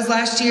 which I was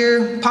last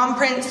year, palm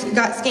prints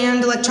got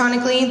scanned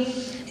electronically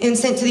and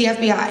sent to the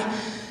FBI.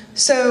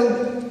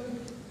 So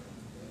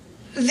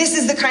this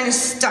is the kind of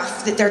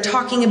stuff that they're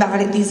talking about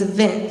at these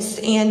events,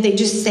 and they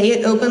just say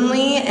it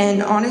openly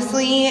and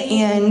honestly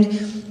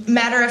and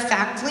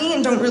matter-of-factly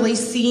and don't really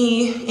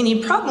see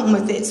any problem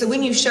with it. So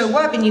when you show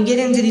up and you get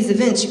into these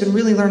events, you can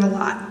really learn a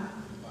lot.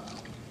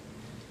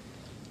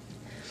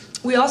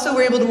 We also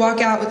were able to walk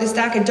out with a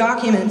stack of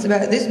documents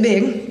about this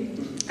big,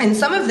 and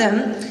some of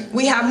them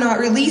we have not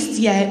released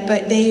yet,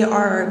 but they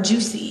are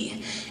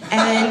juicy.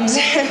 And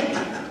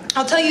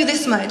I'll tell you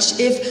this much,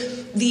 if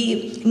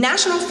the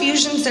National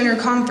Fusion Center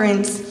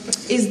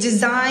Conference is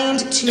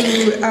designed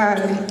to,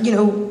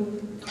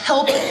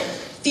 help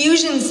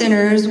fusion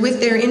centers with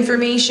their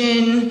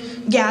information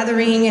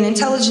gathering and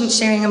intelligence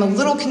sharing, I'm a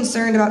little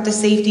concerned about the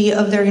safety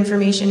of their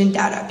information and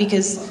data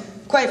because,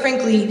 quite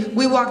frankly,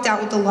 we walked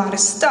out with a lot of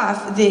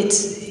stuff that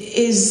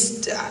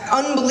is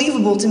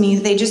unbelievable to me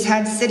that they just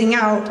had sitting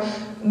out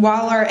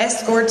while our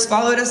escorts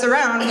followed us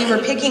around. We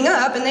were picking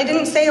up and they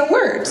didn't say a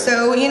word.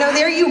 So,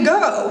 there you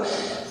go.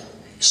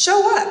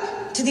 Show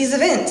up to these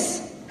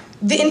events.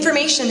 The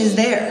information is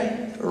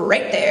there,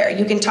 right there.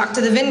 You can talk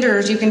to the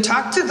vendors. You can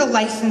talk to the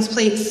license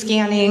plate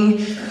scanning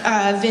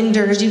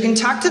vendors. You can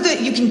talk to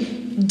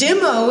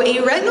demo a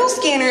retinal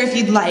scanner if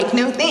you'd like.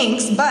 No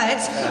thanks, but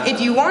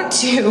if you want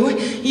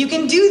to, you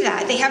can do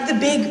that. They have the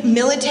big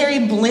military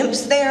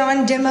blimps there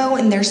on demo,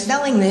 and they're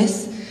selling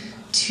this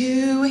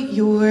to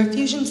your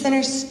fusion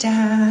center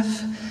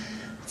staff.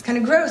 It's kind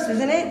of gross,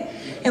 isn't it?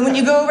 And when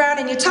you go around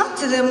and you talk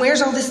to them,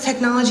 where's all this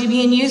technology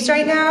being used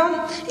right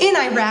now? In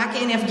Iraq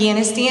and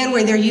Afghanistan,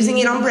 where they're using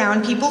it on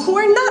brown people who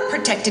are not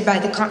protected by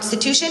the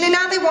Constitution, and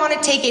now they want to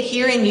take it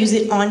here and use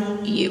it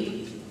on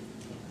you.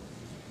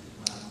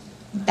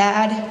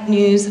 Bad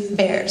news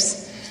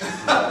bears.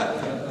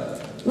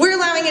 We're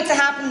allowing it to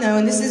happen though,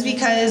 and this is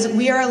because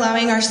we are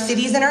allowing our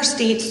cities and our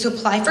states to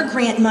apply for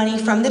grant money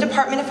from the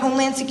Department of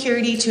Homeland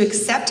Security to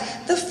accept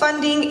the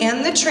funding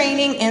and the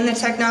training and the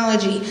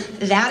technology.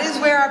 That is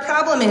where our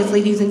problem is,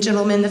 ladies and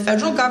gentlemen. The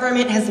federal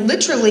government has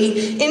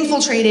literally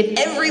infiltrated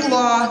every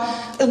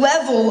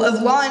level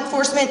of law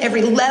enforcement,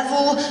 every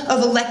level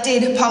of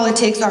elected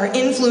politics are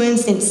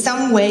influenced in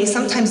some way,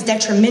 sometimes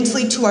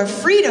detrimentally to our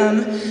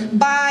freedom,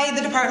 by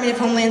the Department of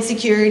Homeland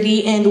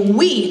Security, and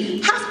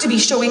we have to be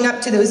showing up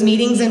to those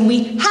meetings, and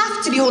we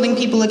have to be holding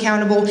people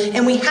accountable,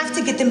 and we have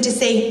to get them to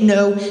say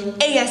no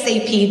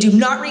ASAP. Do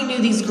not renew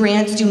these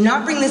grants. Do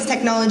not bring this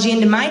technology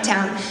into my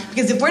town,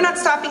 because if we're not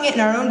stopping it in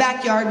our own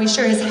backyard, we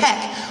sure as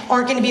heck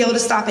aren't going to be able to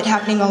stop it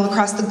happening all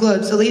across the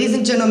globe. So ladies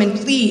and gentlemen,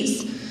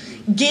 please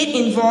get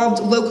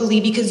involved locally,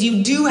 because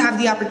you do have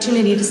the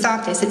opportunity to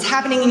stop this. It's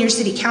happening in your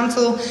city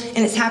council, and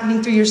it's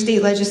happening through your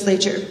state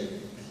legislature.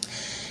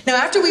 Now,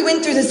 after we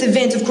went through this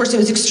event, of course, it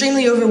was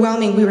extremely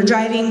overwhelming. We were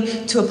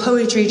driving to a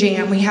poetry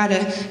jam. We had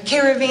a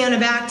caravan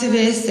of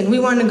activists, and we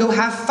wanted to go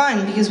have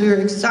fun because we were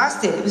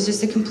exhausted. It was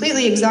just a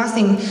completely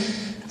exhausting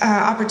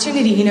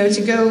opportunity, you know,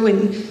 to go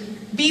and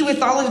be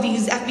with all of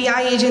these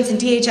FBI agents and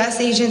DHS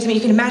agents. I mean,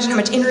 you can imagine how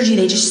much energy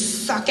they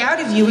just suck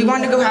out of you. We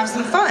wanted to go have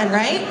some fun,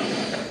 right?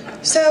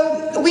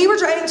 So we were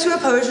driving to a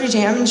poetry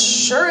jam, and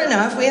sure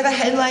enough, we have a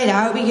headlight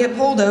out. We get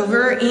pulled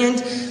over,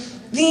 and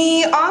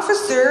the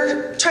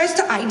officer tries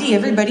to ID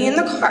everybody in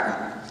the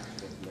car.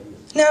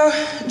 Now,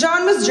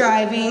 John was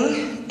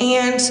driving,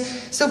 and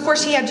so of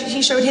course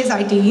he showed his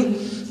ID. And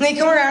they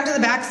come around to the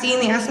back seat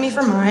and they ask me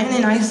for mine,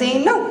 and I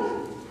say,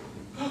 no.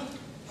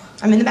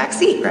 I'm in the back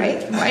seat,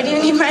 right? Why do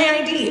you need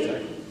my ID?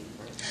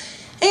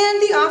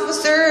 And the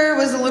officer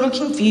was a little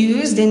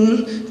confused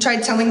and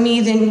tried telling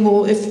me then,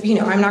 well, if, you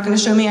know, I'm not going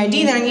to show my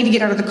ID, then I need to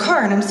get out of the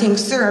car. And I'm saying,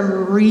 sir,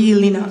 I'm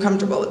really not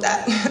comfortable with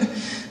that.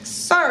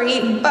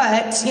 Sorry,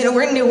 but, you know,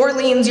 we're in New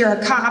Orleans, you're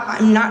a cop,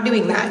 I'm not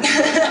doing that.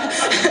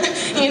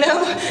 You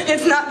know,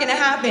 it's not gonna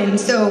happen.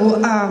 So,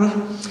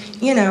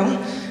 you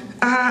know,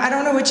 I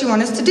don't know what you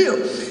want us to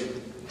do.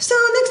 So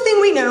next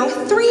thing we know,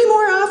 3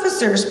 more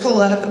officers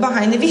pull up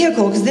behind the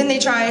vehicle, because then they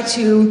try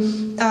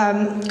to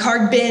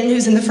card Ben,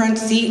 who's in the front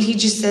seat. He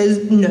just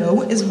says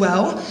no as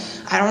well.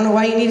 I don't know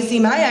why you need to see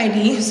my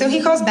ID. So he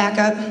calls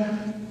backup,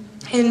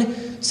 and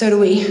so do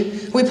we.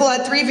 We pull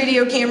out 3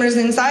 video cameras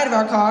inside of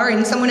our car,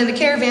 and someone in the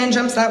caravan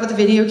jumps out with a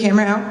video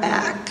camera out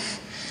back.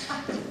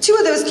 2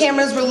 of those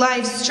cameras were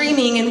live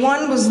streaming, and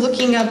one was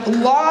looking up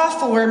law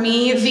for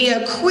me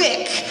via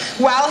Quick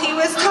while he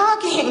was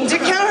talking to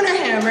counter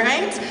him,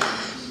 right?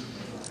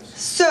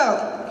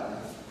 So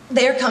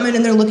they're coming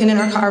and they're looking in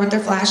our car with their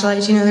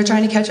flashlights. You know, they're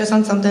trying to catch us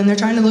on something. They're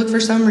trying to look for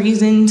some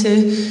reason to,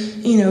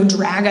 you know,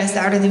 drag us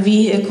out of the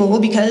vehicle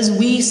because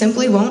we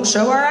simply won't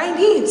show our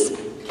IDs.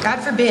 God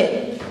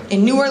forbid.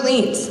 In New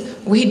Orleans,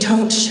 we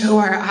don't show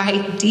our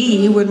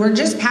ID when we're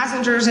just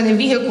passengers in a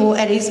vehicle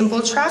at a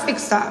simple traffic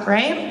stop,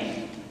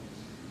 right?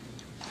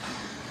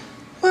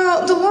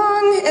 Well, the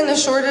long and the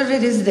short of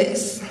it is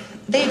this.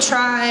 They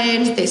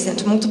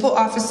sent multiple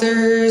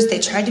officers, they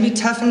tried to be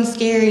tough and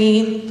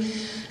scary,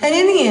 and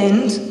in the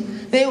end,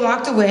 they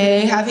walked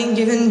away having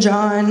given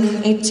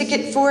John a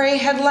ticket for a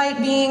headlight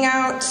being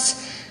out,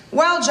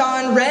 while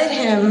John read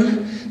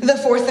him the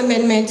 4th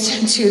Amendment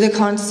to the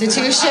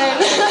Constitution.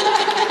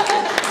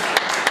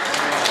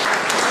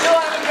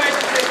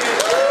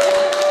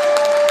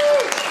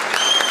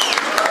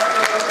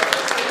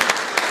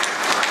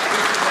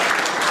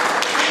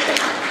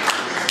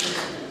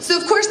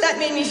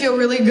 Feel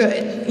really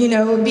good, you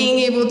know, being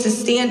able to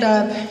stand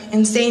up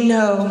and say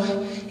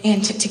no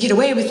and to get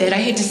away with it. I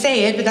hate to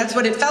say it, but that's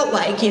what it felt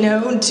like, you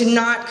know, to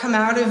not come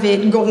out of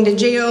it going to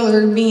jail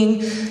or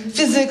being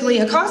physically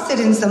accosted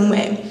in some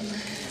way.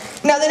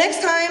 Now, the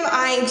next time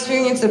I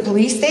experienced a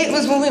police state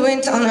was when we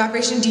went on the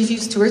Operation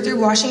Defuse tour through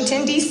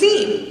Washington,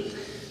 D.C.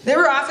 There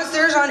were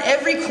officers on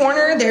every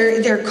corner.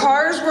 Their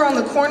cars were on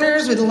the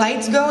corners with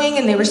lights going,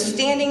 and they were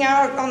standing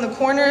out on the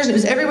corners. It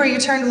was everywhere you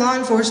turned, law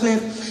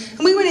enforcement.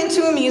 And we went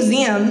into a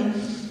museum,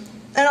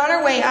 and on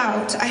our way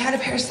out, I had a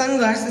pair of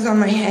sunglasses on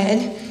my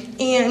head,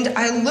 and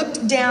I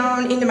looked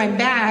down into my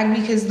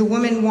bag because the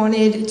woman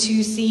wanted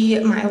to see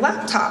my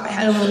laptop. I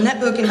had a little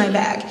netbook in my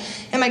bag,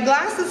 and my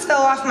glasses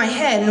fell off my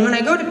head, and when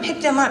I go to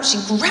pick them up, she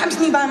grabs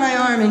me by my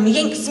arm and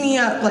yanks me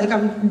up like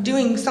I'm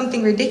doing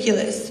something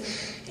ridiculous.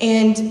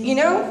 And, you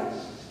know,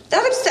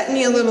 that upset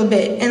me a little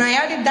bit, and I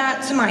added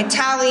that to my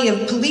tally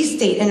of police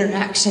state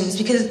interactions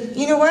because,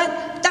 you know what?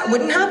 That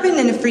wouldn't happen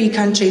in a free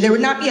country. There would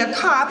not be a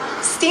cop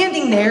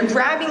standing there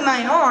grabbing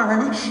my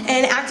arm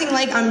and acting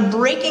like I'm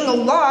breaking a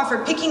law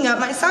for picking up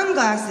my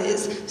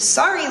sunglasses.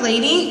 Sorry,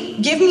 lady,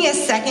 give me a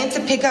second to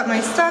pick up my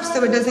stuff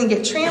so it doesn't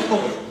get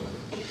trampled.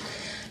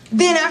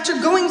 Then after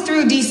going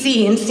through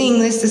DC and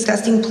seeing this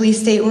disgusting police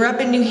state, we're up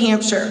in New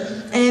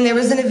Hampshire, and there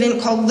was an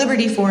event called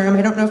Liberty Forum.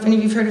 I don't know if any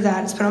of you've heard of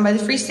that. It's put on by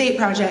the Free State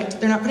Project.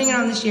 They're not putting it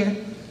on this year.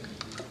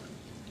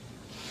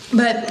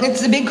 But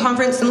it's a big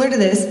conference similar to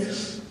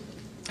this.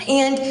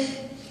 And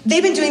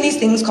they've been doing these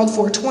things called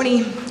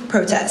 420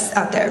 protests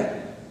out there.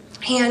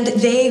 And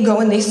they go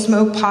and they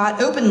smoke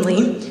pot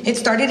openly. It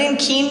started in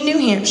Keene, New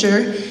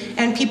Hampshire,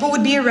 and people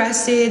would be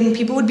arrested, and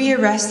people would be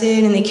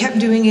arrested, and they kept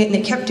doing it, and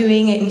they kept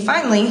doing it, and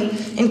finally,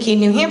 in Keene,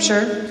 New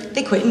Hampshire,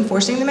 they quit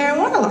enforcing the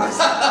marijuana laws.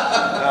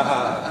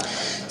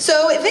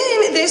 So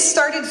then this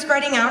started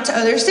spreading out to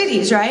other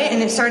cities, right?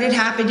 And it started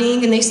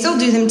happening, and they still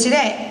do them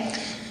today.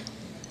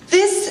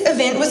 This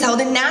event was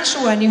held in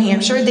Nashua, New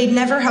Hampshire. They'd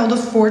never held a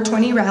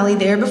 420 rally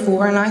there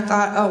before, and I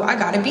thought, oh, I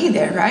gotta be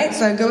there, right?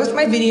 So I go with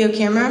my video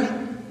camera,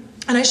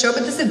 and I show up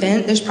at this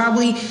event. There's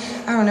probably,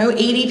 I don't know,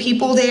 80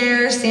 people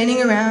there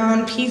standing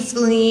around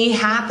peacefully,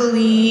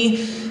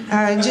 happily,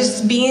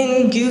 just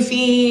being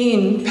goofy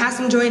and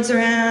passing joints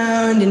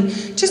around and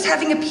just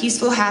having a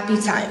peaceful,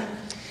 happy time.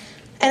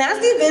 And as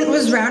the event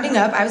was rounding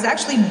up, I was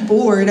actually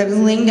bored. I was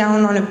laying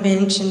down on a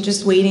bench and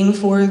just waiting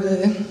for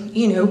the,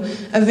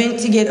 event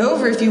to get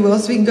over, if you will,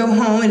 so we could go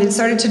home, and it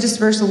started to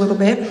disperse a little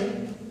bit.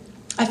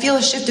 I feel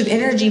a shift of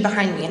energy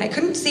behind me, and I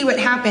couldn't see what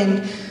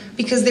happened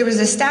because there was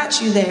a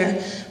statue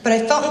there, but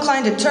I felt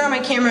inclined to turn on my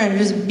camera and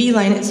just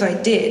beeline it, so I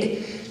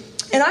did.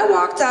 And I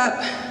walked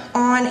up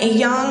on a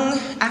young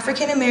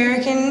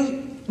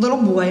African-American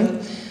little boy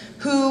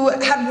who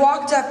had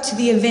walked up to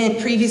the event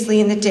previously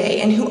in the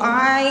day and who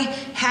I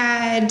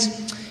had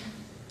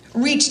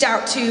reached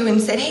out to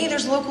and said, hey,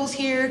 there's locals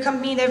here, come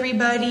meet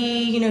everybody,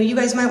 you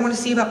guys might want to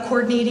see about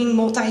coordinating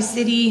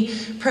multi-city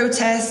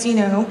protests,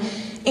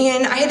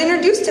 And I had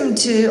introduced him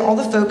to all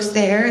the folks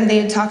there, and they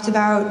had talked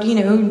about,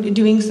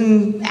 doing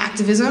some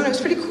activism. It was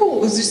pretty cool.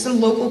 It was just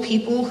some local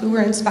people who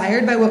were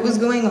inspired by what was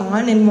going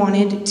on and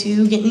wanted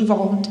to get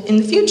involved in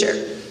the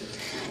future.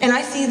 And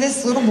I see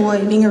this little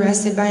boy being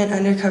arrested by an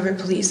undercover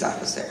police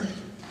officer.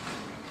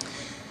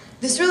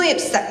 This really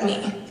upset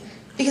me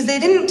because they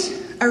didn't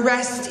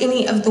arrest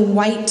any of the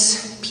white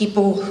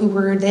people who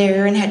were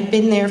there and had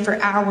been there for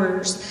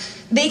hours.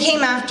 They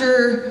came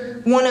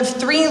after one of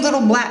 3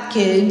 little black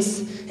kids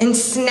and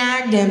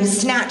snagged him,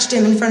 snatched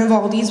him in front of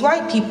all these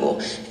white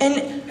people. And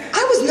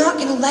I was not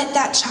going to let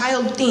that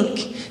child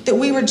think that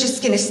we were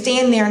just going to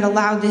stand there and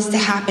allow this to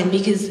happen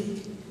because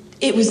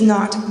it was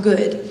not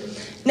good.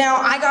 Now,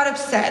 I got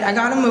upset, I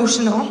got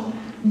emotional,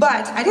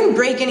 but I didn't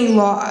break any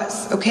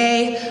laws,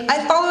 okay?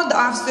 I followed the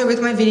officer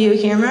with my video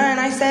camera and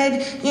I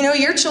said,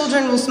 your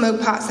children will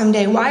smoke pot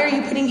someday. Why are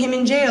you putting him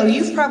in jail?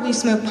 You've probably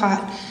smoked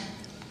pot.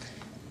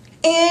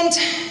 And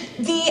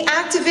the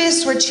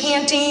activists were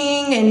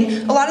chanting,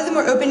 and a lot of them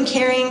were open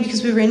carrying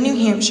because we were in New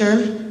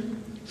Hampshire,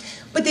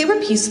 but they were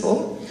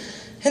peaceful,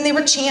 and they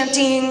were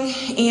chanting,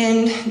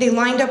 and they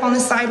lined up on the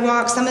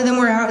sidewalk. Some of them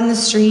were out in the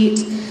street.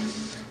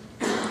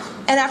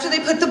 And after they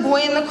put the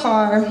boy in the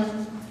car,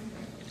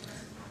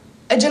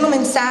 a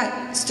gentleman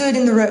stood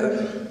in the road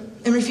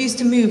and refused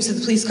to move so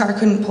the police car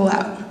couldn't pull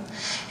out.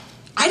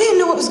 I didn't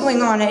know what was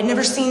going on. I had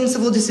never seen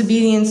civil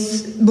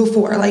disobedience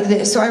before like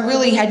this, so I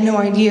really had no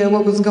idea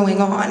what was going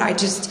on. I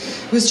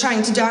just was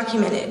trying to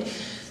document it.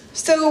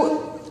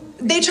 So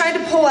they tried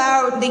to pull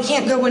out, they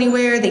can't go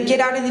anywhere, they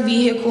get out of the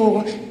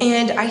vehicle,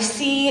 and I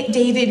see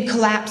David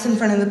collapse in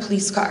front of the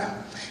police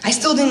car. I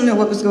still didn't know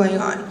what was going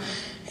on.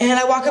 And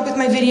I walk up with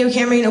my video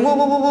camera, whoa,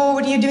 whoa, whoa, whoa,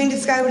 what are you doing to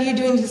this guy? What are you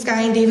doing to this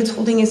guy? And David's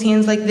holding his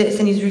hands like this,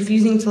 and he's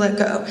refusing to let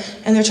go.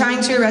 And they're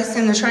trying to arrest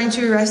him,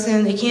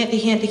 they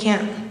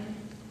can't.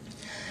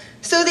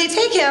 So they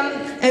take him,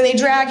 and they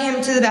drag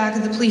him to the back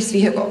of the police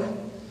vehicle.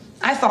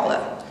 I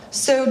follow.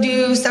 So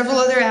do several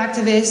other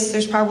activists.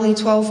 There's probably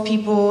 12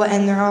 people,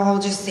 and they're all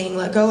just saying,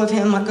 let go of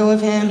him,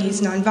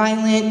 he's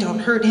nonviolent, don't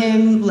hurt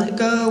him, let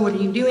go, what are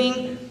you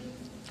doing?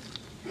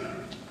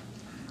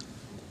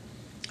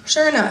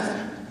 Sure enough,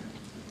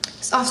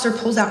 this officer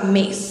pulls out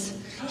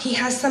mace. He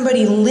has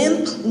somebody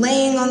limp,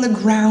 laying on the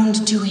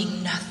ground,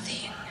 doing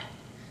nothing.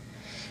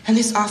 And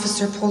this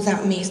officer pulls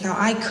out mace. Now,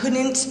 I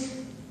couldn't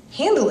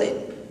handle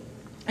it.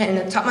 And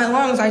at the top of my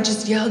lungs, I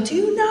just yelled,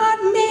 do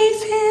not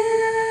mace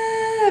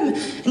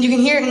him! And you can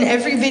hear it in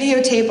every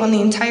videotape on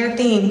the entire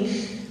thing.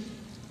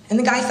 And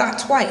the guy thought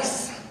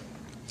twice.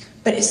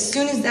 But as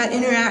soon as that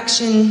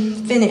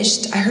interaction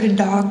finished, I heard a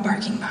dog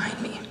barking behind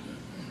me.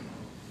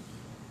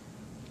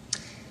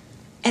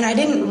 And I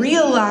didn't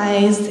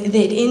realize that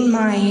in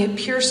my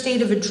pure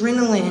state of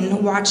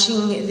adrenaline,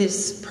 watching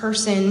this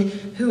person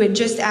who had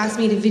just asked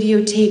me to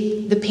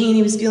videotape the pain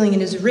he was feeling in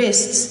his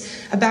wrists,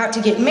 about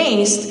to get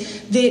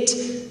maced,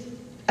 that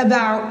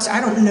about,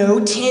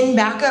 10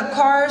 backup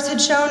cars had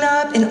shown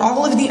up, and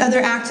all of the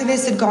other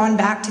activists had gone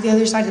back to the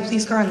other side of the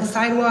police car on the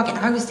sidewalk, and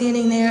I was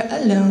standing there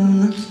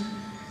alone.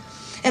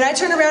 And I I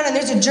turn around and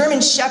there's a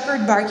German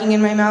Shepherd barking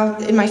in my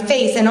mouth, in my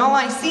face, and all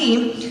I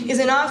see is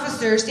an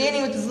officer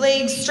standing with his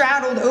legs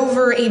straddled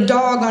over a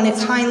dog on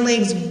its hind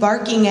legs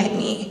barking at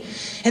me.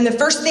 And the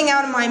first thing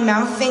out of my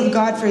mouth, thank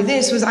God for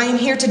this, was, "I am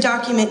here to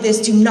document this.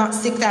 Do not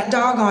sick that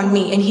dog on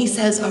me." And he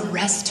says,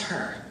 "Arrest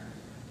her."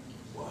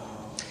 Wow.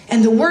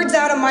 And the words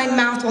out of my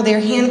mouth while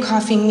they're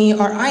handcuffing me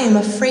are, "I am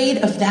afraid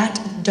of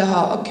that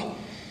dog."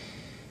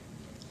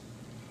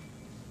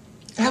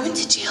 And I went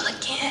to jail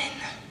again.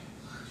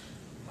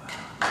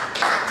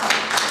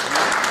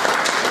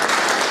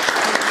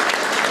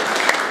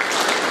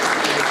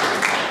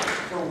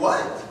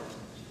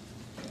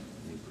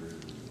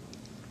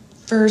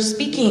 For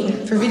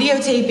speaking, for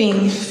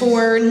videotaping,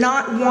 for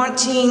not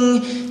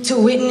wanting to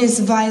witness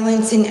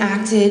violence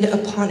enacted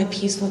upon a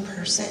peaceful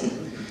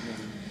person.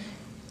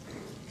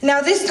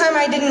 Now this time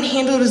I didn't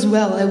handle it as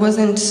well. I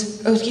wasn't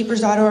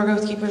oathkeepers.org,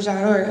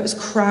 oathkeepers.org. I was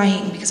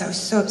crying because I was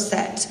so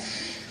upset.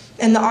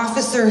 And the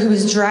officer who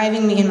was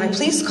driving me in my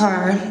police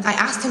car, I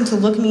asked him to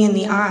look me in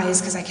the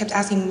eyes because I kept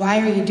asking, "Why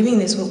are you doing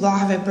this? What law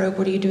have I broke?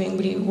 What are you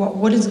doing?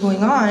 What is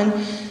going on?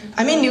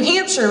 I'm in New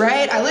Hampshire,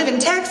 right? I live in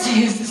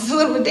Texas. It's a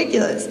little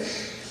ridiculous."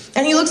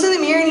 And he looks in the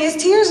mirror and he has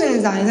tears in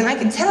his eyes, and I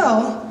could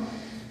tell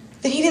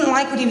that he didn't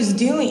like what he was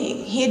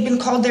doing. He had been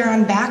called there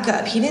on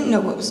backup. He didn't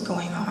know what was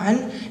going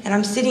on. And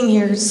I'm sitting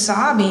here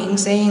sobbing,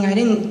 saying I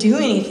didn't do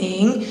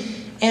anything,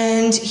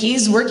 and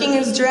he's working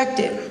his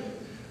directive.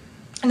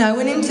 And I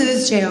went into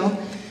this jail,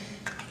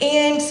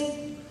 and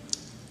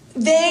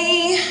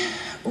they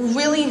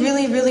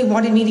really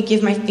wanted me to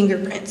give my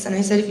fingerprints. And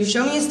I said, if you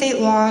show me a state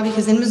law,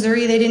 because in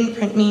Missouri they didn't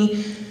print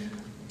me,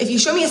 if you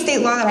show me a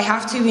state law that I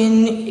have to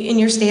in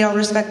your state, I'll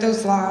respect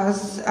those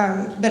laws,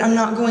 but I'm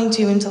not going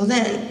to until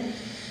then.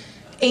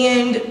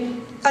 And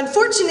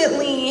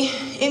unfortunately,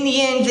 in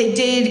the end, they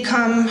did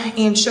come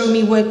and show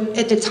me what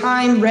at the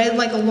time read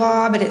like a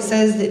law, but it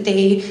says that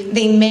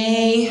they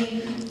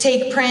may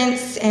take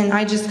prints, and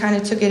I just kind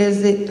of took it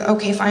as that,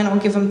 okay, fine, I'll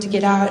give them to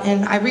get out,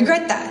 and I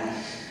regret that.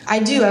 I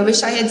do. I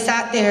wish I had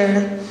sat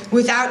there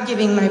without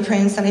giving my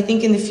prints, and I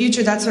think in the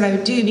future that's what I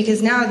would do,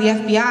 because now the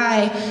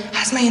FBI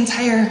has my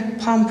entire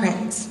palm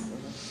prints.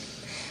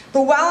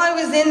 But while I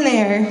was in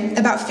there,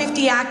 about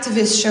 50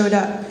 activists showed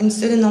up and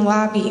stood in the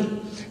lobby,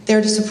 there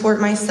to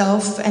support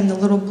myself and the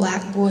little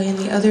black boy and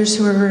the others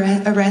who were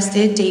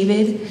arrested,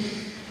 David.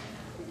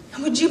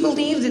 And would you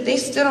believe that they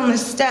stood on the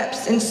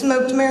steps and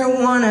smoked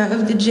marijuana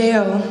of the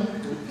jail?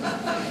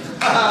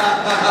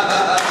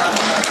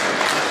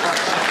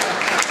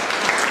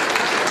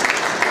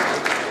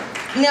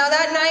 Now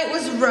that night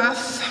was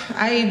rough.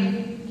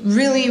 I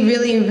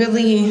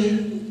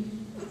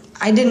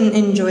I didn't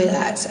enjoy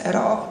that at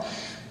all.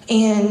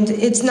 And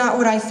it's not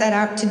what I set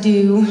out to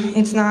do.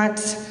 It's not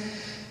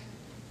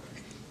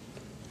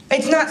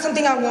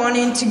something I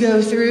wanted to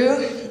go through,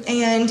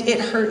 and it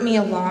hurt me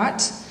a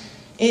lot.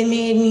 It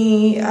made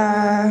me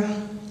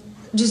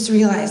just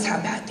realize how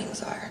bad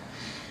things are.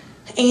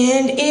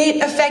 And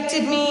it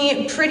affected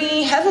me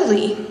pretty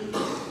heavily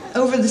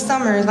over the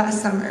summer,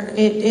 last summer.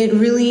 It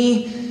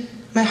really,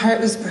 my heart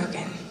was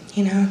broken,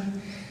 you know,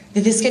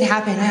 that this could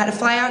happen. I had to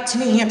fly out to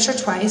New Hampshire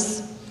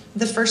twice.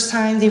 The first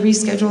time they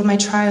rescheduled my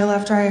trial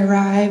after I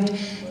arrived,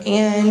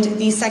 and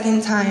the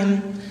second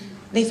time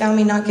they found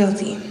me not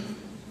guilty.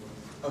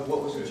 Of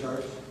what was your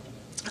charge?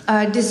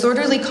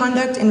 Disorderly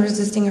conduct and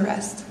resisting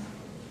arrest,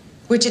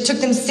 which it took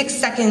them 6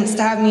 seconds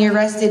to have me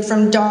arrested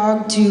from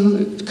dog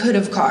to hood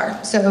of car.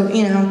 So,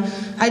 you know,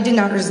 I did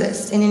not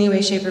resist in any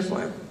way, shape, or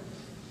form.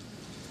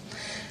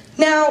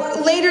 Now,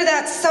 later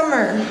that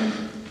summer,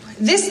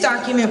 this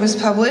document was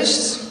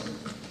published,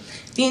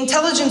 the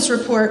intelligence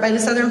report by the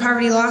Southern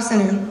Poverty Law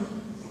Center.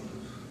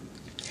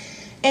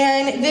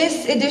 And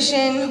this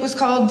edition was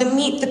called the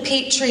Meet the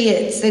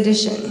Patriots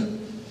edition.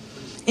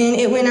 And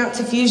it went out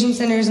to fusion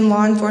centers and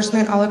law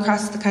enforcement all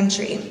across the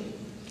country.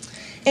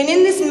 And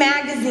in this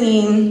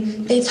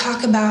magazine, they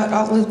talk about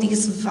all of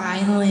these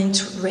violent,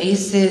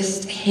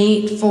 racist,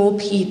 hateful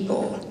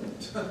people,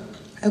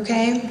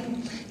 okay?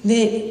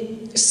 That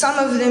some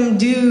of them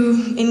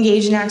do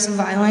engage in acts of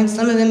violence.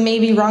 Some of them may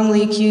be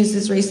wrongly accused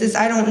as racist.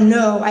 I don't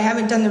know. I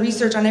haven't done the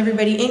research on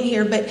everybody in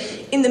here, but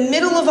in the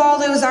middle of all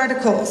those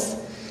articles,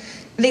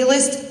 they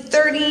list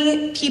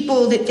 30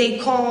 people that they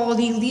call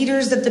the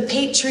leaders of the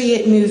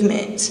Patriot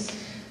movement.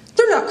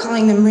 They're not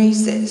calling them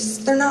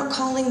racist. They're not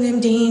calling them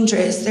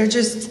dangerous. They're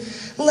just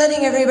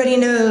letting everybody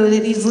know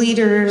that these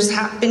leaders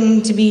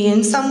happen to be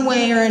in some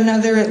way or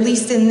another, at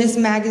least in this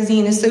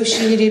magazine,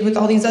 associated with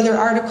all these other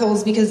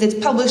articles because it's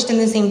published in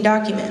the same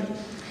document.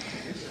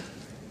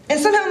 And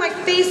somehow my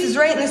face is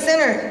right in the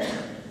center.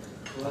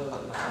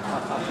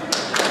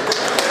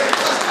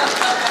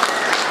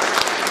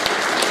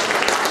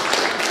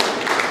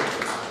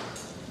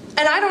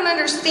 And I don't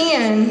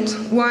understand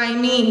why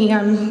me,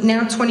 I'm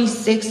now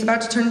 26,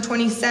 about to turn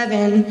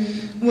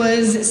 27,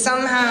 was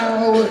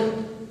somehow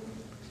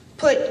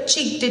put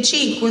cheek to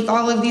cheek with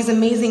all of these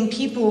amazing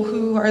people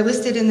who are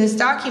listed in this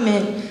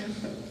document.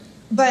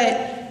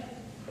 But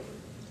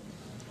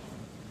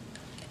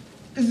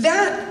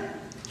that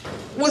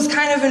was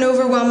kind of an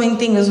overwhelming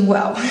thing as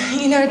well.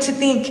 You know, to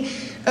think,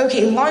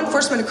 okay, law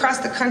enforcement across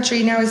the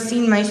country now has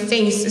seen my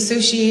face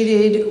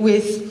associated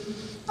with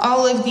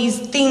all of these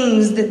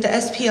things that the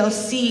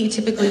SPLC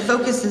typically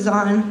focuses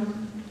on.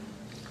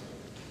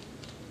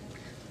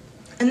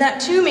 And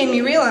that too made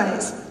me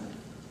realize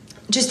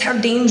just how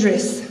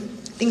dangerous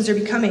things are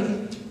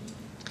becoming.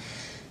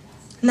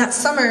 And that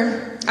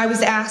summer, I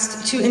was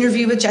asked to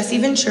interview with Jesse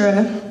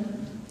Ventura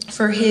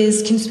for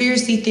his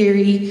conspiracy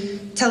theory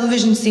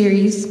television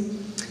series.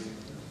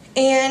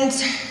 And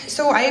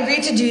so I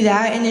agreed to do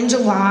that, and in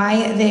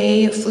July,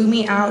 they flew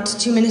me out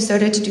to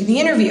Minnesota to do the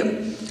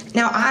interview.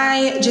 Now,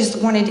 I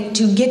just wanted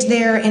to get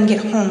there and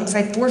get home, because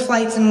I had 4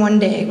 flights in one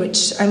day,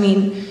 which, I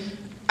mean,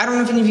 I don't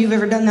know if any of you have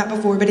ever done that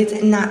before, but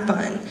it's not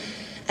fun.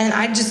 And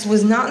I just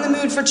was not in the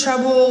mood for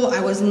trouble.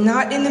 I was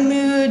not in the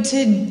mood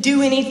to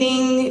do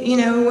anything, you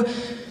know,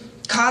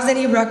 cause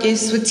any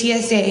ruckus with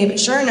TSA. But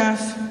sure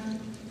enough,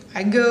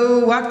 I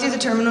go walk through the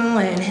terminal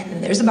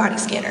and there's a body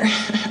scanner.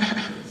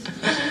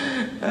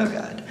 Oh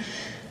God.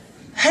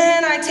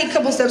 And I take a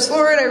couple steps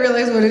forward, I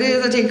realize what it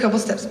is, I take a couple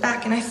steps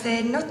back, and I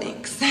said, no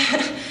thanks.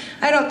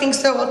 I don't think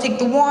so, I'll take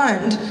the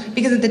wand.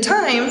 Because at the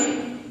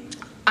time,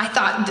 I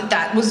thought that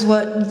that was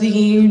what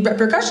the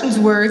repercussions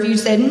were if you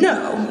said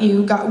no.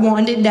 You got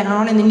wanded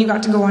down and then you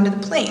got to go onto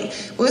the plane.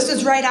 Well, this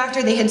was right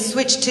after they had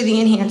switched to the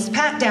enhanced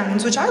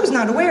pat-downs, which I was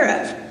not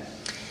aware of.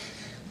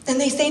 And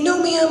they say,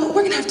 no ma'am,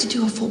 we're gonna have to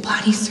do a full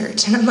body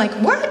search. And I'm like,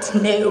 what?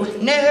 No,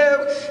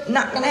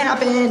 not gonna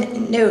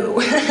happen,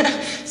 no.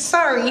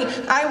 Sorry,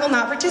 I will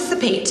not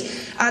participate.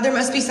 There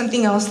must be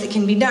something else that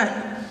can be done.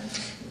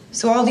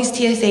 So all these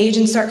TSA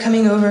agents start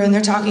coming over and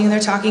they're talking and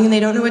they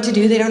don't know what to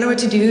do,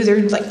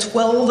 There's like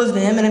 12 of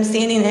them, and I'm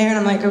standing there and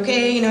I'm like,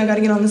 okay, you know, I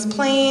gotta get on this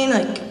plane,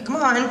 like, come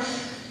on.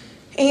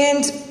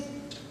 And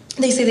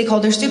they say they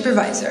called their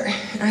supervisor.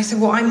 And I said,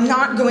 well, I'm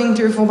not going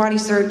through a full body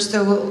search,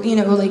 so, you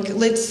know, like,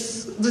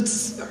 let's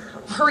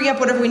hurry up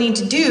whatever we need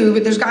to do,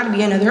 but there's got to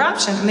be another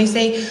option. And they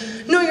say,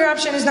 no, your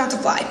option is not to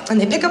fly. And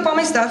they pick up all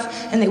my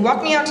stuff, and they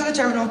walk me out to the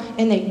terminal,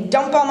 and they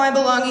dump all my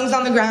belongings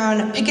on the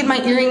ground, picking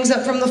my earrings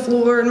up from the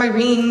floor, and my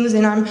rings,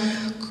 and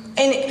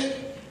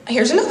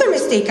here's another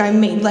mistake I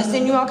made,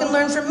 lesson you all can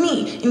learn from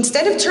me.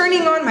 Instead of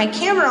turning on my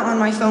camera on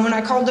my phone,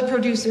 I called the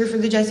producer for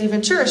the Jesse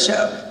Ventura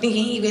show,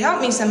 thinking he could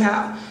help me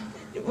somehow.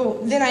 Well,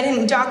 then I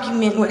didn't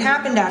document what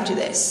happened after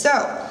this. So,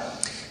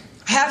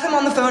 I have him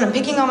on the phone, I'm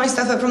picking all my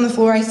stuff up from the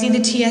floor, I see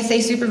the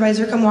TSA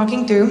supervisor come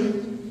walking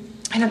through,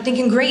 and I'm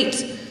thinking,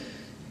 great,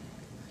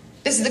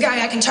 this is the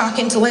guy I can talk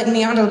into letting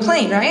me onto the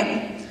plane,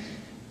 right?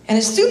 And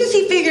as soon as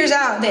he figures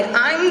out that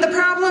I'm the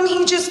problem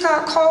he just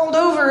got called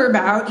over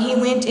about, he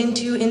went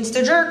into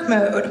insta-jerk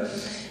mode.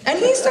 And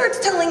he starts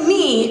telling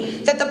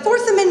me that the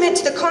 4th Amendment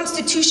to the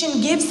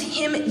Constitution gives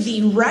him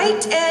the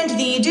right and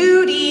the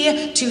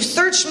duty to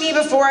search me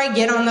before I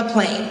get on the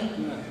plane.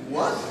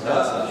 What?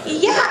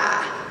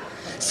 Yeah.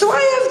 So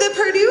I have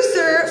the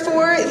producer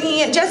for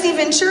the Jesse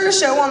Ventura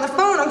show on the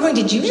phone. I'm going,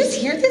 did you just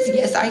hear this?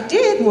 Yes, I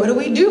did. What do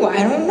we do? I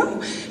don't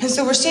know. And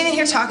so we're standing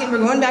here talking, we're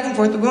going back and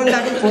forth,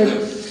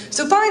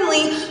 So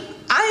finally,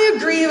 I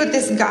agree with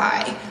this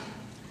guy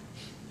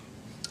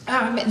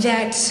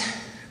that,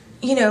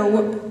 you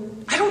know,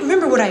 I don't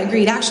remember what I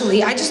agreed,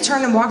 actually. I just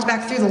turned and walked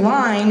back through the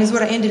line is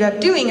what I ended up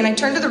doing. And I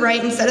turned to the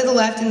right instead of the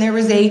left, and there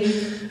was a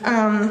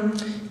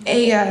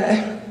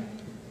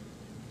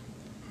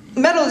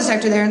metal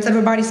detector there instead of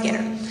a body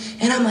scanner.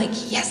 And I'm like,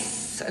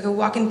 yes. I go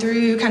walking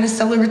through, kind of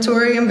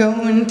celebratory. I'm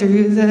going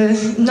through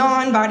the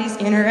non-body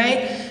scanner,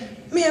 right?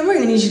 Man, we're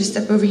gonna need you to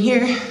step over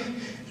here.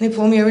 And they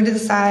pull me over to the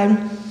side.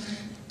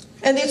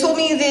 And they told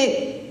me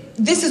that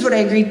this is what I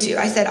agreed to.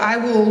 I said, I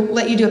will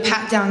let you do a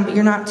pat down, but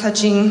you're not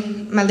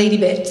touching my lady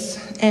bits.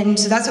 And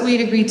so that's what we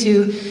had agreed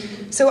to.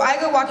 So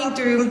I go walking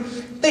through,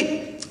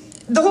 but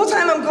the whole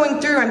time I'm going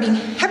through, I'm being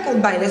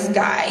heckled by this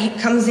guy. He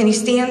comes in, he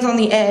stands on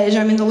the edge.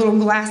 I'm in the little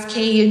glass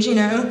cage, you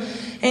know,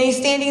 and he's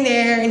standing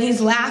there and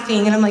he's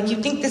laughing. And I'm like,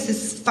 you think this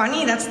is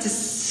funny? That's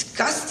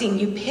disgusting,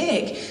 you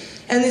pig.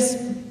 And this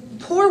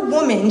poor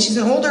woman, she's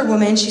an older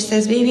woman, she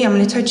says, baby, I'm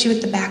gonna touch you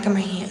at the back of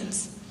my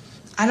hands.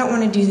 I don't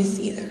wanna do this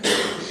either.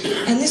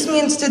 And this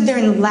man stood there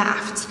and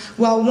laughed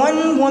while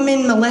one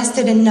woman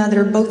molested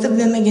another, both of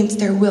them against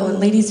their will. And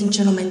ladies and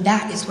gentlemen,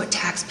 that is what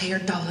taxpayer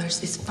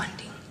dollars is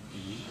funding.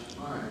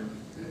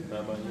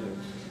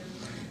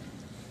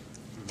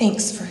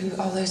 Thanks for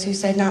all those who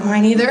said not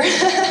mine either.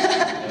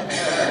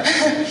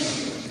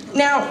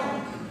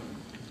 Now,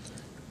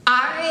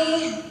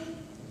 I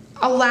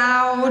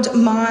allowed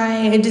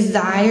my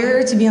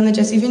desire to be on the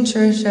Jesse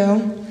Ventura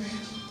show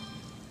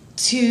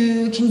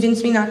to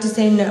convince me not to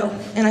say no.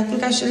 And I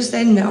think I should have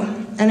said no.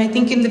 And I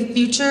think in the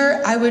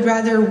future, I would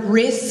rather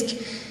risk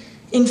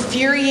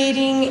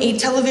infuriating a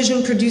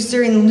television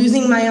producer and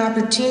losing my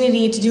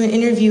opportunity to do an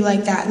interview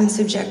like that than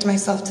subject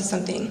myself to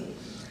something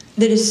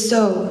that is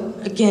so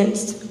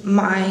against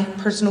my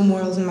personal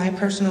morals and my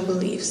personal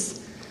beliefs.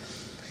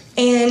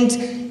 And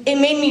it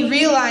made me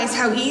realize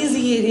how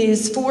easy it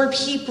is for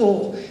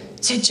people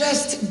to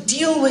just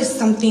deal with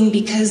something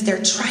because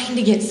they're trying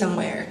to get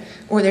somewhere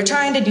or they're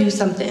trying to do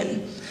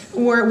something.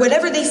 or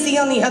whatever they see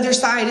on the other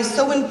side is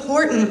so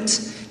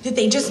important that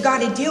they just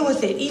got to deal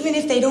with it, even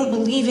if they don't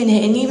believe in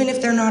it and even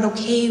if they're not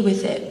okay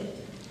with it.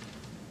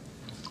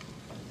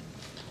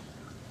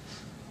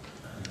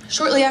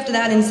 Shortly after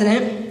that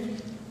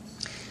incident,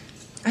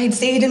 I had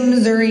stayed in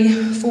Missouri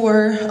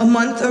for a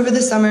month over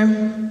the summer,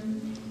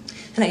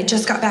 and I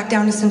just got back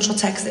down to Central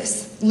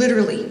Texas.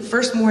 Literally,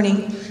 first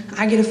morning,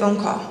 I get a phone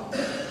call.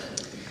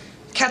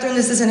 Catherine,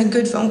 this isn't a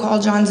good phone call.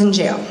 John's in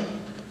jail.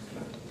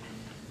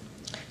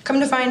 Come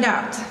to find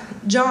out,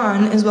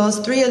 John, as well as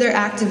 3 other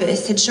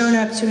activists, had shown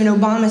up to an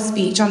Obama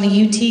speech on the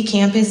UT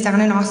campus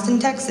down in Austin,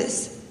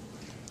 Texas.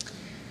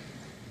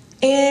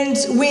 And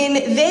when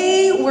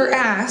they were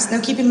asked, now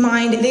keep in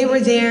mind, they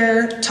were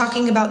there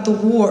talking about the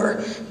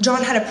war.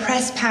 John had a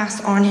press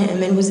pass on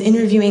him and was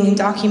interviewing and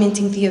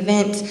documenting the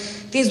event.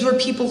 These were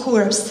people who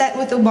were upset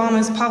with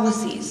Obama's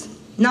policies,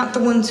 not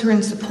the ones who were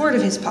in support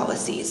of his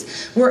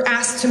policies, were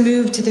asked to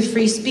move to the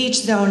free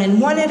speech zone,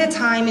 and one at a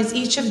time, as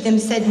each of them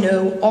said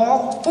no,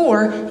 all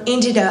 4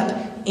 ended up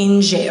in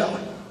jail.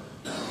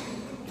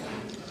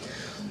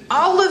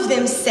 All of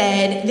them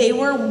said they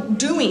were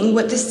doing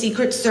what the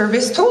Secret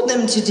Service told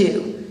them to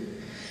do.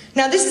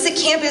 Now, this is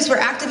a campus where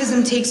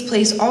activism takes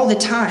place all the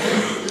time,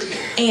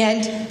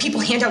 and people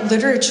hand out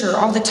literature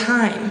all the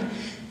time,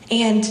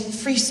 and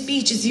free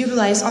speech is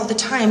utilized all the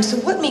time. So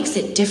what makes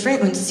it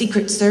different when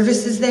Secret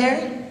Service is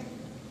there?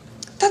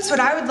 That's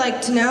what I would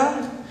like to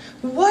know.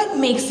 What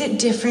makes it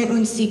different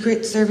when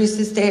Secret Service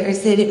is there?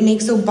 Is that it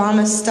makes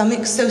Obama's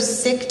stomach so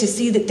sick to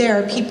see that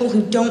there are people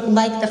who don't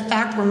like the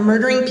fact we're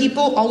murdering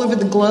people all over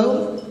the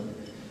globe?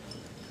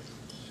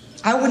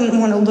 I wouldn't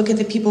want to look at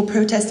the people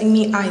protesting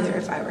me either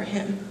if I were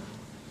him.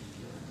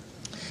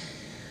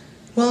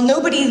 Well,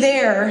 nobody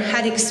there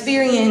had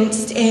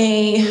experienced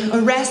an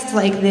arrest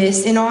like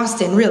this in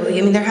Austin, really.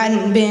 I mean, there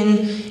hadn't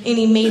been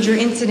any major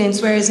incidents,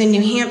 whereas in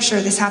New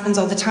Hampshire, this happens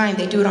all the time.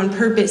 They do it on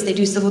purpose. They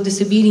do civil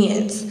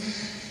disobedience.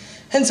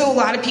 And so a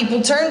lot of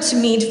people turned to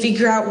me to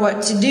figure out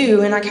what to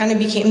do, and I kind of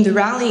became the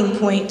rallying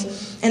point.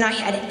 And I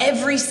had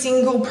every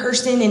single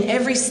person in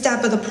every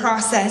step of the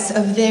process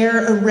of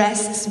their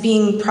arrests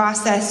being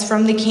processed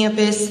from the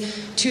campus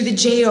to the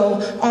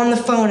jail on the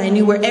phone. I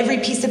knew where every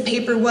piece of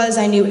paper was.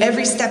 I knew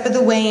every step of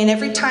the way. And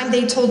every time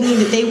they told me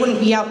that they wouldn't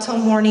be out till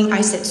morning,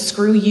 I said,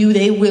 screw you,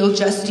 they will,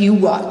 just you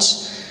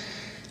watch.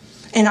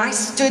 And I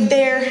stood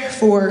there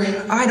for,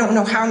 I don't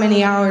know how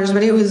many hours,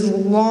 but it was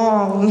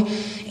long.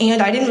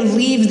 And I didn't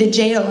leave the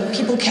jail.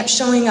 People kept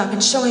showing up,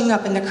 and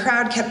the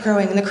crowd kept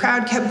growing, and the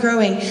crowd kept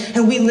growing.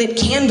 And we lit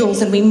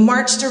candles, and we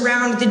marched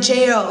around the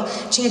jail,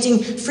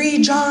 chanting,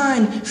 free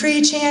John,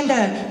 free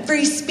Chanda,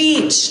 free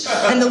speech.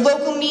 And the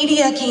local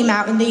media came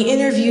out, and they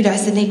interviewed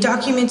us, and they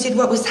documented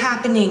what was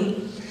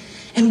happening.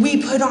 And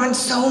we put on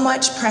so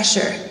much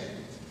pressure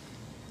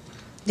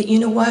that, you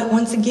know what,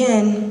 once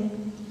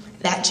again,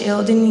 that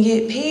jail didn't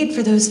get paid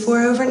for those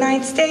 4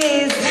 overnight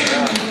stays.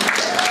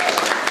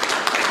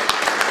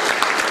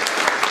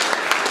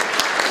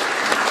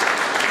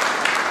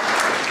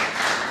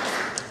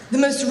 The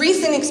most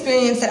recent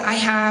experience that I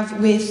have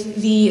with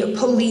the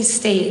police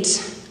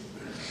state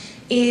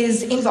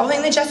is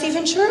involving the Jesse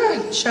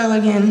Ventura show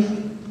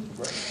again.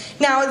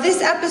 Now,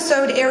 this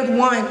episode aired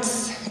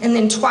once and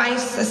then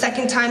twice, a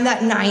second time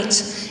that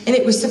night, and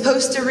it was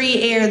supposed to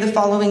re-air the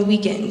following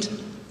weekend.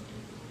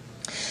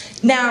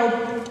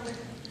 Now,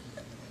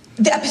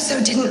 the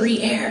episode didn't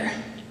re-air,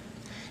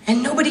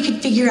 and nobody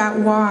could figure out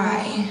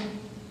why.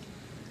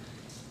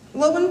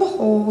 Lo and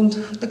behold,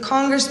 the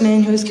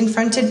congressman who was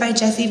confronted by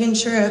Jesse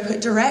Ventura put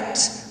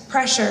direct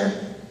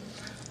pressure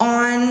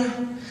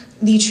on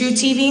the True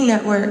TV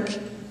network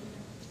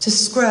to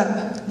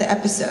scrub the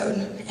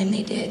episode, and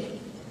they did.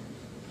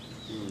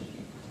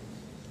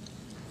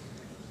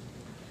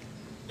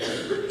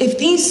 If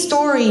these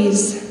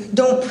stories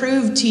don't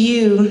prove to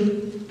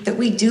you that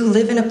we do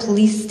live in a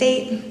police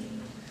state,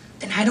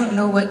 then I don't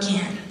know what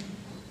can.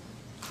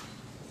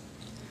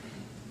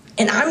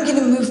 And I'm going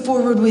to move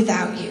forward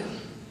without you,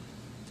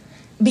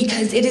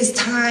 because it is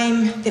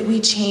time that we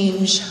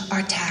change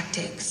our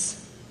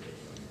tactics.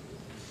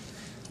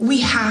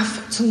 We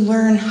have to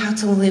learn how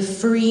to live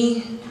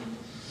free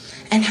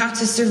and how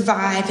to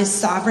survive as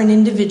sovereign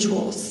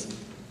individuals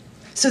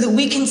so that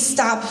we can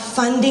stop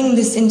funding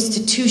this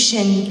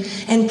institution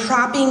and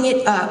propping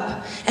it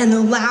up and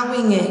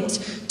allowing it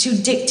to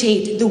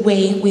dictate the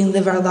way we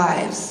live our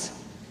lives.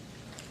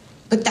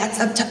 But that's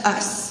up to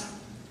us.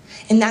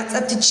 And that's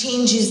up to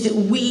changes that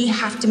we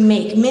have to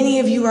make. Many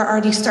of you are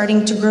already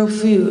starting to grow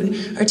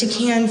food, or to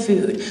can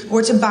food,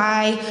 or to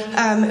buy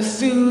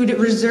food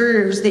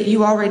reserves that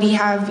you already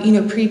have,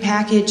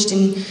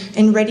 prepackaged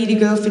and ready to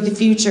go for the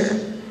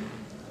future.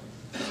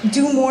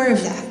 Do more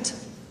of that.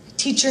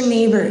 Teach your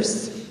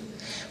neighbors.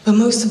 But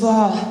most of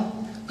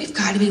all, we've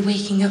got to be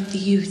waking up the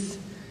youth.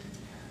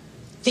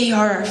 They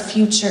are our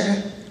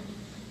future.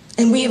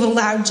 And we have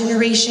allowed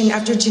generation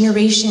after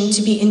generation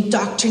to be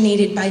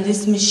indoctrinated by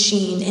this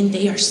machine, and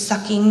they are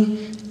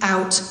sucking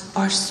out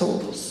our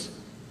souls.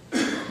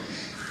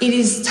 It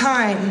is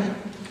time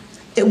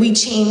that we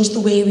change the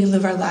way we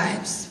live our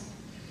lives.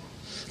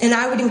 And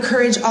I would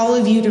encourage all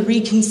of you to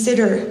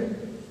reconsider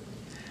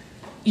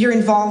your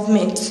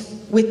involvement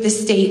with the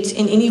state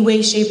in any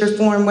way, shape, or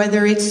form,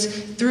 whether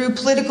it's through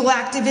political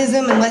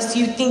activism, unless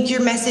you think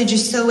your message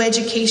is so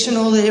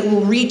educational that it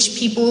will reach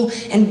people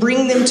and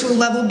bring them to a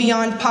level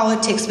beyond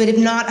politics. But if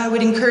not, I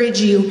would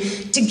encourage you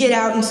to get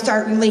out and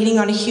start relating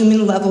on a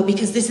human level,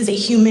 because this is a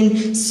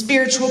human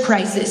spiritual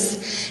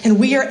crisis. And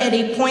we are at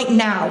a point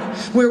now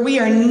where we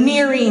are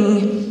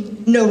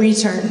nearing no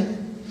return.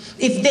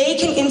 If they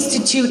can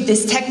institute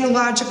this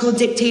technological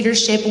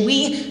dictatorship,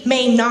 we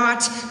may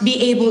not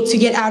be able to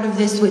get out of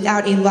this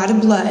without a lot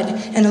of blood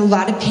and a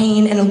lot of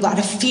pain and a lot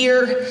of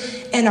fear,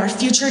 and our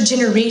future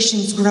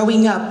generations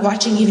growing up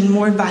watching even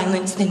more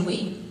violence than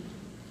we.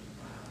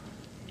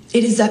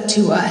 It is up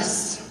to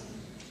us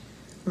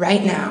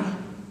right now.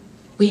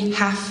 We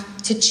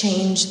have to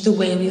change the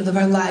way we live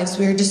our lives.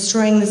 We are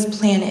destroying this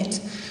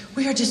planet.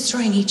 We are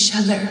destroying each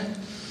other.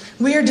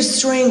 We are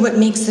destroying what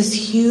makes us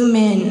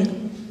human.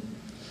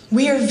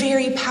 We are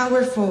very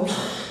powerful.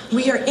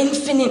 We are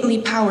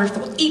infinitely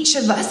powerful, each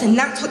of us, and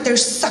that's what they're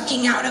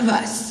sucking out of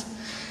us.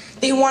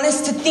 They want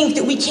us to think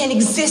that we can't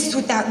exist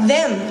without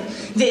them,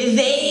 that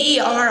they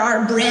are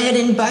our bread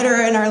and butter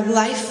and our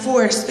life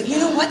force. But you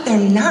know what? They're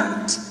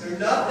not. They're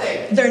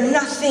nothing. They're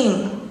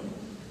nothing.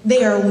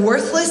 They are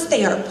worthless,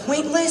 they are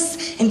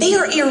pointless, and they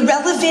are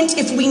irrelevant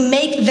if we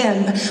make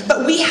them.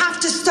 But we have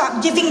to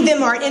stop giving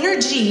them our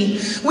energy.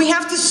 We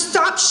have to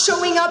stop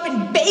showing up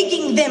and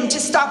begging them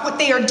to stop what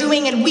they are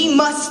doing, and we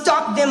must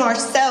stop them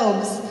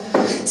ourselves.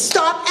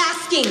 Stop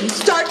asking,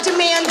 start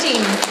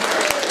demanding.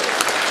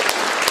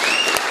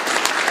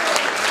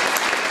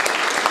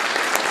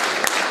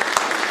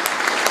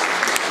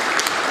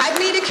 I've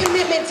made a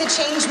commitment to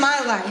change my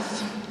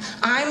life.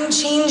 I'm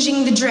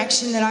changing the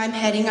direction that I'm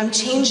heading. I'm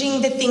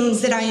changing the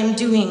things that I am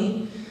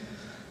doing.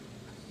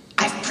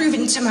 I've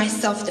proven to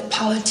myself that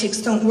politics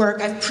don't work.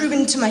 I've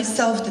proven to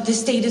myself that the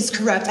state is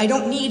corrupt. I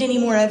don't need any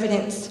more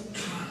evidence.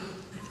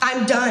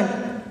 I'm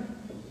done.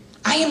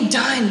 I am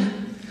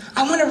done.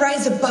 I want to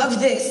rise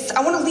above this.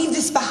 I want to leave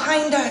this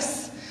behind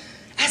us.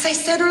 As I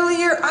said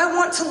earlier, I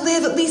want to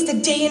live at least a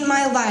day in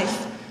my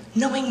life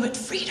knowing what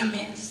freedom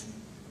is.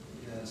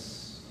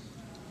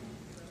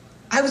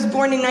 I was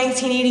born in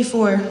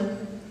 1984,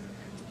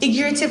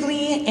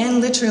 figuratively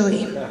and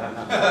literally.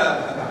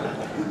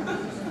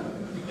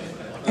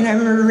 And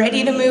I'm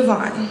ready to move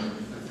on.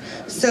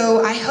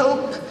 So I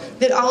hope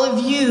that all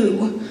of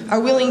you are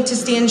willing to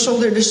stand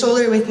shoulder to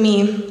shoulder with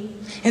me,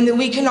 and that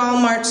we can all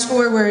march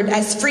forward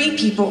as free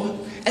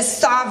people, as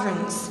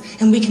sovereigns,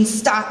 and we can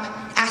stop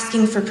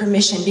asking for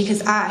permission,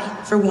 because I,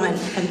 for one,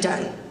 am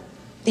done.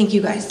 Thank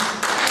you guys.